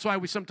thundered. That's why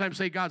we sometimes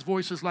say God's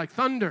voice is like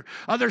thunder.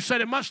 Others said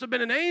it must have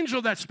been an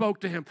angel that spoke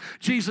to him.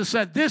 Jesus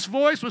said, this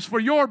voice was for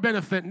your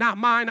benefit, not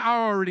mine. I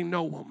already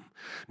know him.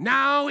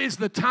 Now is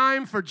the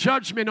time for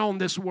judgment on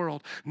this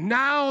world.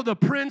 Now the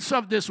prince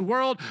of this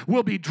world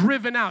will be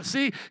driven out.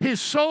 See, his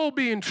soul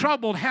being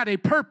troubled had a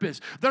purpose.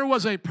 There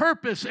was a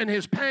purpose in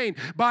his pain.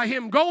 By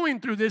him going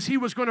through this, he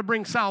was going to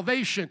bring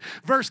salvation.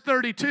 Verse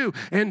 32,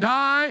 and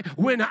I,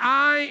 when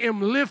I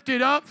am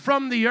lifted up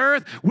from the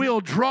earth,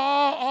 will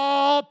draw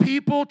all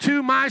people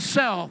to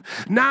myself.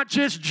 Not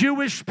just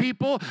Jewish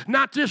people,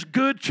 not just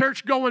good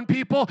church-going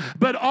people,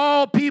 but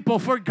all people.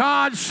 For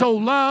God so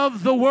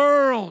loved the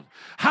world.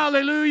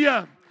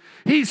 Hallelujah.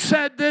 He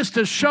said this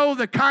to show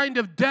the kind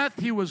of death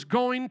he was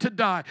going to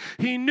die.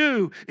 He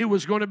knew it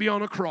was going to be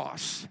on a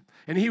cross,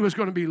 and he was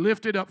going to be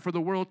lifted up for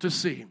the world to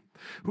see.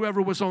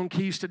 Whoever was on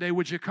keys today,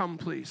 would you come,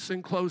 please?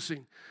 In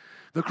closing,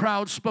 the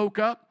crowd spoke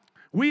up.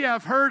 We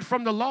have heard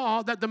from the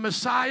law that the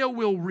Messiah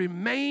will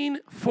remain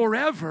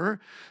forever.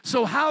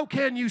 So how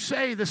can you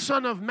say the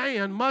Son of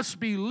Man must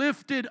be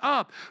lifted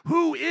up?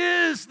 Who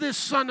is this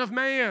Son of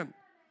Man?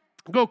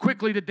 Go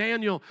quickly to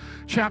Daniel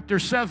chapter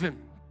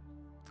 7.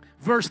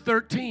 Verse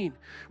 13.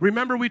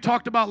 Remember we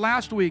talked about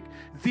last week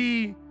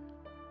the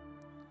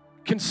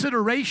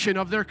consideration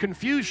of their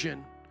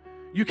confusion.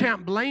 You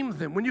can't blame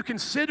them. When you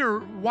consider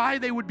why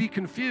they would be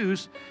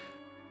confused,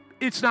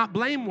 it's not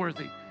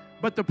blameworthy.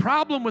 But the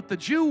problem with the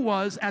Jew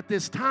was at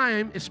this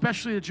time,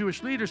 especially the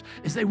Jewish leaders,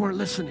 is they weren't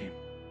listening.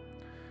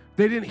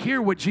 They didn't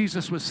hear what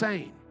Jesus was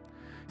saying.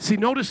 See,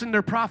 notice in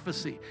their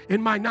prophecy,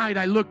 in my night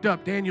I looked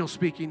up, Daniel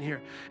speaking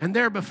here, and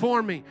there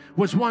before me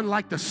was one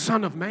like the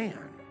Son of Man.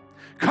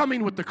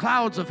 Coming with the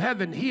clouds of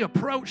heaven, he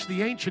approached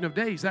the Ancient of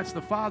Days, that's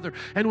the Father,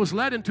 and was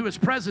led into his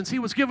presence. He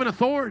was given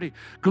authority,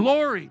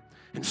 glory,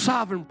 and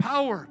sovereign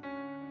power.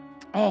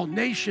 All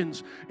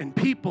nations and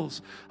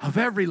peoples of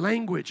every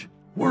language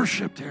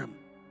worshiped him.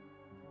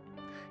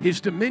 His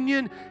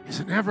dominion is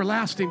an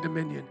everlasting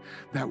dominion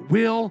that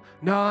will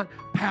not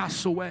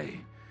pass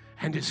away.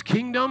 And his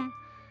kingdom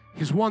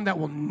is one that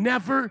will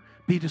never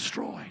be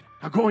destroyed.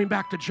 Now going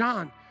back to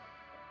John,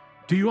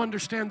 do you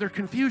understand their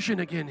confusion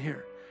again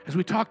here? As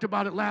we talked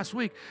about it last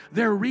week,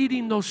 they're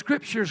reading those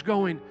scriptures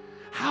going,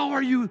 how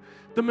are you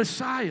the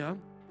Messiah,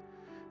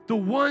 the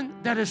one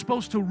that is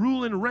supposed to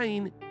rule and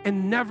reign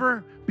and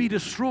never be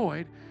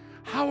destroyed?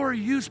 How are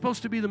you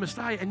supposed to be the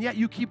Messiah, and yet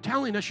you keep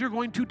telling us you're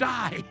going to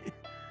die?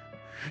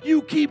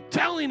 You keep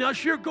telling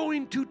us you're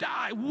going to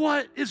die.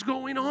 What is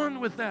going on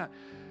with that?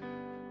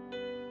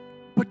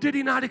 But did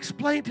he not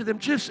explain to them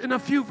just in a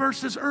few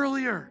verses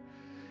earlier?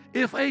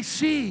 If a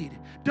seed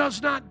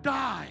does not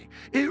die,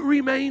 it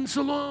remains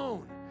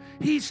alone.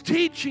 He's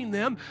teaching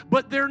them,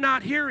 but they're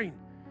not hearing.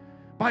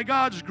 By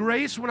God's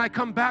grace, when I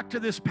come back to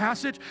this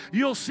passage,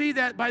 you'll see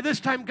that by this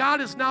time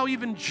God is now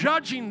even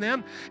judging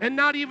them and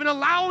not even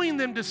allowing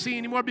them to see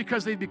anymore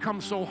because they've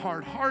become so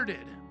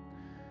hard-hearted.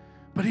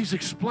 But he's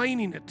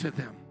explaining it to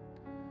them.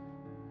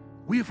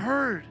 We've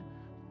heard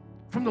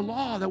from the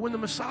law that when the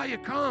Messiah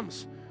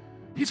comes,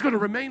 he's going to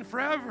remain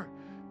forever.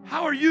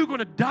 How are you going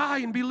to die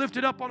and be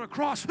lifted up on a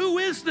cross? Who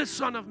is this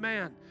Son of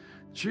Man?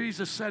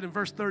 Jesus said in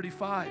verse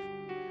 35,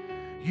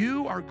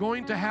 you are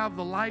going to have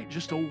the light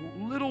just a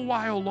little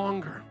while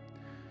longer.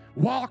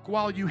 Walk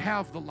while you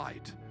have the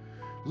light.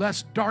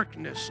 lest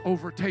darkness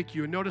overtake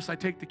you. And notice I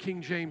take the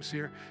King James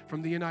here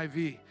from the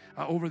NIV,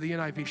 over the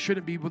NIV.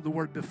 Shouldn't be with the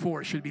word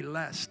before. It should be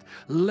lest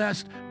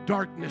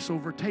darkness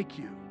overtake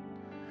you.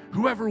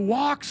 Whoever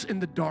walks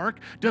in the dark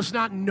does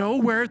not know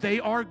where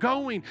they are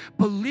going.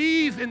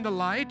 Believe in the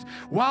light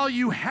while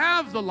you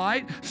have the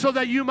light, so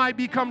that you might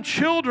become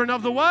children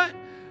of the what?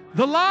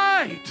 The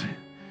light.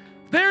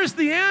 There's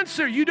the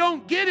answer. You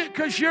don't get it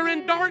because you're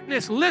in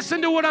darkness.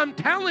 Listen to what I'm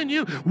telling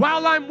you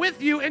while I'm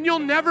with you, and you'll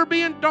never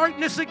be in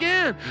darkness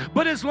again.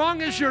 But as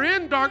long as you're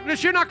in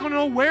darkness, you're not going to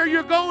know where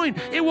you're going.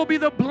 It will be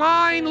the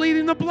blind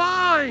leading the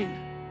blind.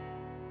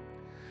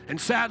 And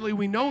sadly,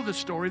 we know the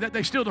story that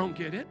they still don't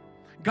get it.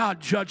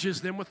 God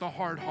judges them with a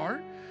hard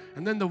heart.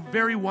 And then the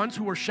very ones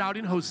who were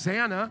shouting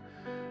Hosanna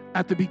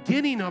at the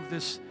beginning of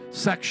this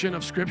section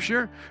of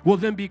Scripture will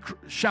then be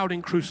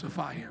shouting,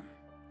 crucify him.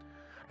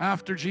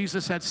 After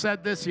Jesus had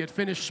said this, he had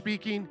finished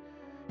speaking,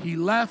 he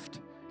left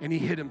and he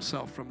hid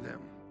himself from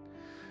them.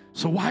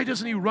 So why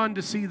doesn't he run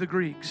to see the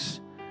Greeks?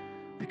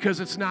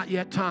 Because it's not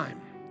yet time.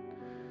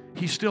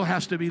 He still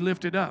has to be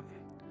lifted up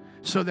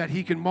so that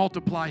he can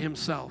multiply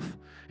himself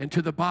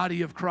into the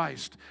body of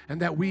Christ,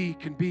 and that we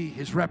can be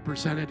his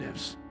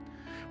representatives.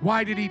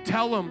 Why did he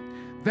tell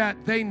them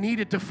that they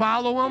needed to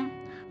follow him?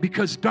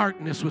 Because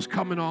darkness was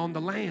coming on the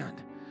land.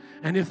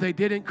 And if they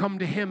didn't come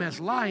to him as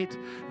light,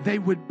 they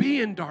would be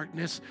in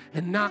darkness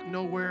and not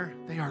know where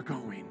they are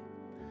going.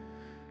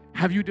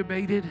 Have you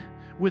debated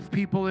with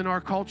people in our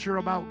culture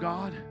about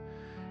God,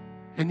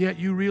 and yet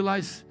you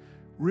realize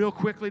real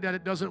quickly that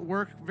it doesn't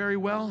work very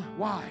well?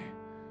 Why?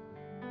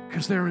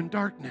 Because they're in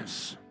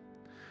darkness.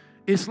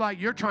 It's like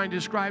you're trying to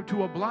describe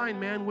to a blind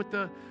man what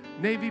the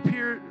Navy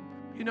Pier,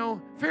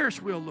 Ferris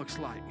wheel looks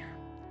like.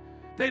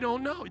 They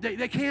don't know.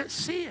 They can't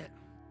see it.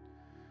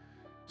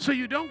 So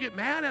you don't get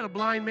mad at a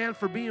blind man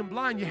for being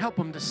blind. You help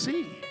him to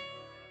see.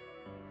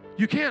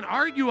 You can't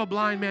argue a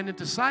blind man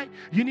into sight.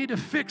 You need to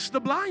fix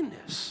the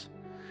blindness.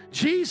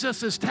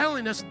 Jesus is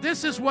telling us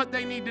this is what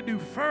they need to do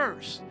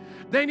first.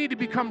 They need to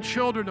become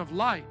children of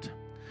light.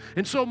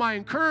 And so my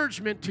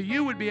encouragement to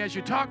you would be, as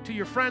you talk to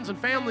your friends and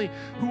family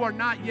who are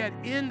not yet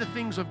in the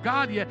things of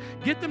God yet,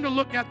 get them to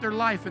look at their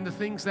life and the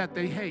things that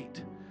they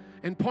hate,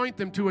 and point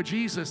them to a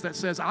Jesus that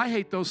says, I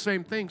hate those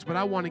same things, but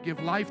I want to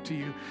give life to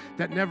you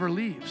that never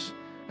leaves.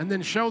 And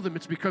then show them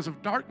it's because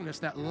of darkness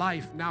that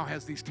life now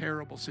has these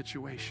terrible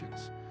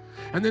situations.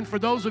 And then for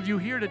those of you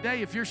here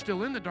today, if you're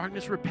still in the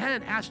darkness,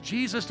 repent. Ask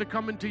Jesus to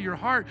come into your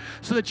heart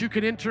so that you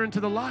can enter into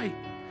the light.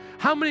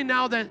 How many,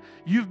 now that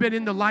you've been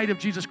in the light of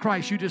Jesus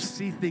Christ, you just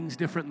see things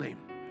differently?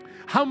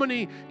 How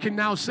many can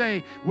now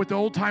say what the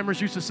old timers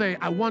used to say,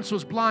 I once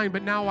was blind,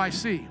 but now I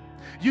see?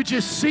 You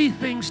just see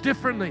things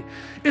differently.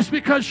 It's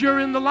because you're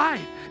in the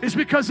light. It's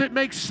because it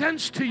makes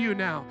sense to you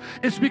now.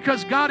 It's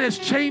because God has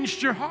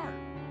changed your heart.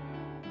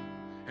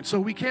 And so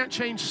we can't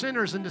change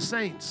sinners into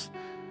saints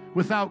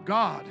without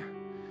God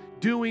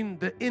doing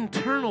the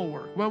internal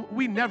work. Well,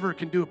 we never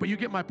can do it, but you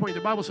get my point.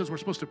 The Bible says we're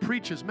supposed to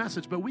preach his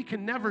message, but we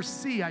can never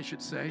see, I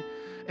should say,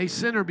 a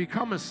sinner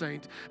become a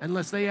saint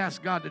unless they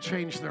ask God to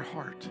change their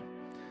heart.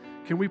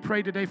 Can we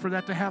pray today for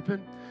that to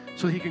happen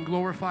so that he can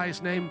glorify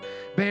his name?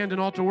 Band and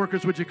altar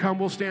workers, would you come?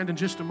 We'll stand in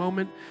just a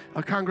moment,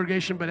 a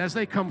congregation, but as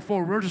they come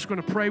forward, we're just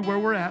going to pray where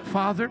we're at.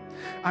 Father,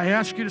 I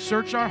ask you to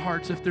search our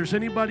hearts. If there's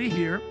anybody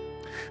here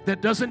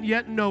that doesn't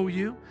yet know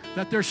you,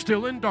 that they're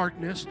still in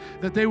darkness,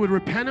 that they would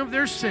repent of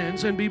their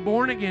sins and be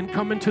born again,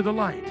 come into the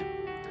light.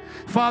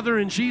 Father,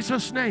 in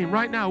Jesus' name,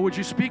 right now, would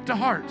you speak to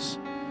hearts?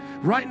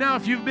 Right now,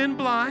 if you've been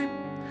blind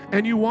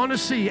and you want to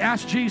see,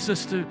 ask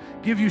Jesus to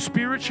give you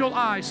spiritual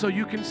eyes so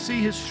you can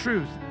see his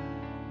truth.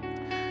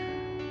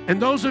 And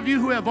those of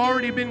you who have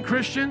already been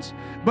Christians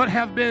but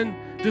have been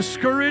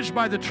discouraged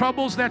by the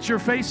troubles that you're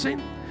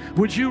facing,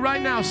 would you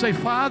right now say,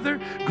 Father,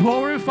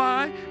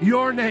 glorify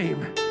your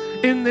name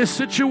in this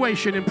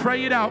situation, and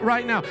pray it out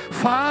right now.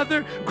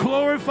 Father,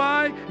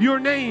 glorify your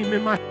name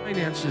in my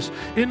finances,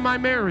 in my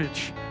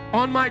marriage,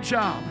 on my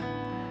job,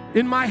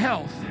 in my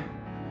health.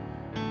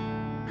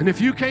 And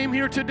if you came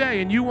here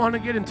today and you want to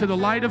get into the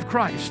light of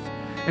Christ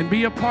and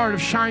be a part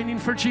of shining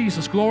for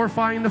Jesus,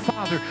 glorifying the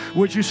Father,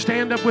 would you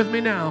stand up with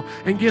me now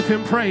and give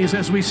him praise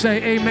as we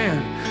say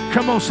amen?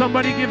 Come on,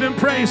 somebody give him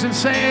praise and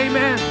say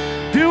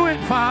amen. Do it,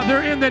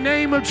 Father, in the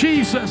name of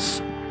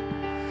Jesus.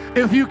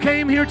 If you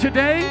came here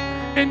today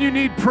and you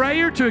need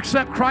prayer to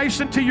accept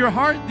Christ into your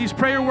heart, these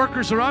prayer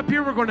workers are up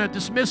here. We're going to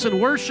dismiss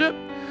and worship.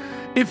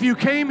 If you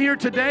came here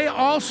today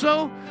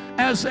also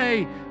as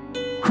a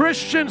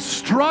Christian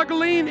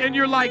struggling and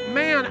you're like,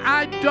 man,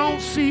 I don't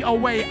see a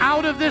way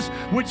out of this,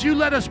 would you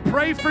let us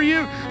pray for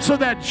you so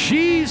that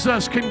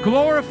Jesus can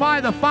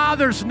glorify the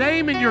Father's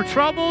name in your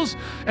troubles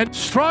and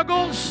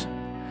struggles?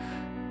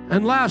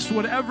 And last,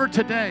 whatever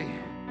today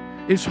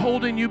is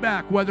holding you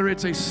back, whether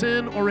it's a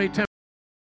sin or a temptation,